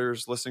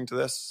marketers listening to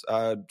this,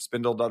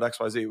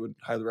 spindle.xyz would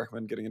highly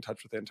recommend getting in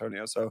touch with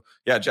Antonio. So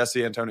yeah,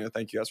 Jesse, Antonio,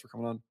 thank you guys for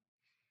coming on.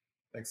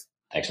 Thanks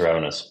for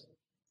having us.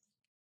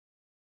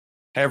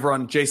 Hey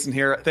everyone, Jason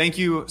here. Thank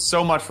you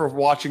so much for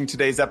watching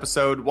today's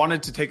episode.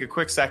 Wanted to take a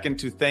quick second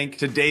to thank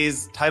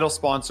today's title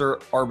sponsor,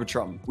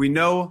 Arbitrum. We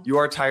know you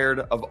are tired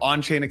of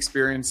on-chain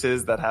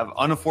experiences that have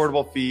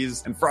unaffordable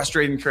fees and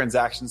frustrating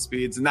transaction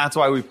speeds, and that's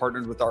why we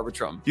partnered with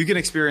Arbitrum. You can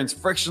experience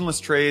frictionless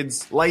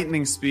trades,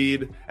 lightning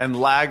speed,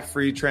 and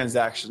lag-free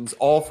transactions,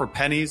 all for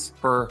pennies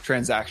per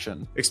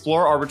transaction.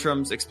 Explore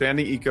Arbitrum's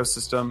expanding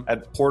ecosystem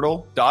at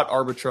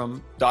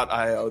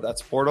portal.arbitrum.io.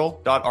 That's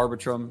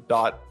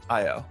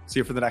portal.arbitrum.io. See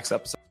you for the next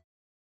episode.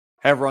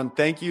 Hey everyone,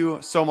 thank you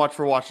so much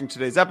for watching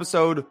today's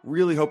episode.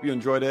 Really hope you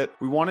enjoyed it.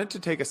 We wanted to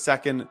take a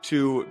second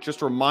to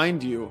just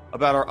remind you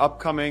about our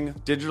upcoming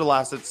Digital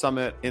Asset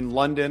Summit in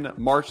London,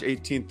 March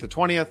 18th to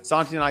 20th.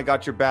 Santi and I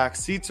got your back.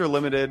 Seats are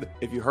limited.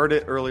 If you heard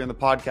it earlier in the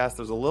podcast,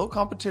 there's a little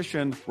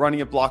competition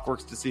running at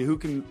Blockworks to see who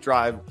can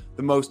drive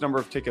the most number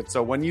of tickets.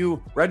 So when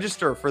you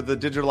register for the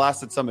Digital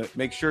Asset Summit,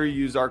 make sure you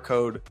use our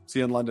code. See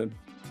you in London.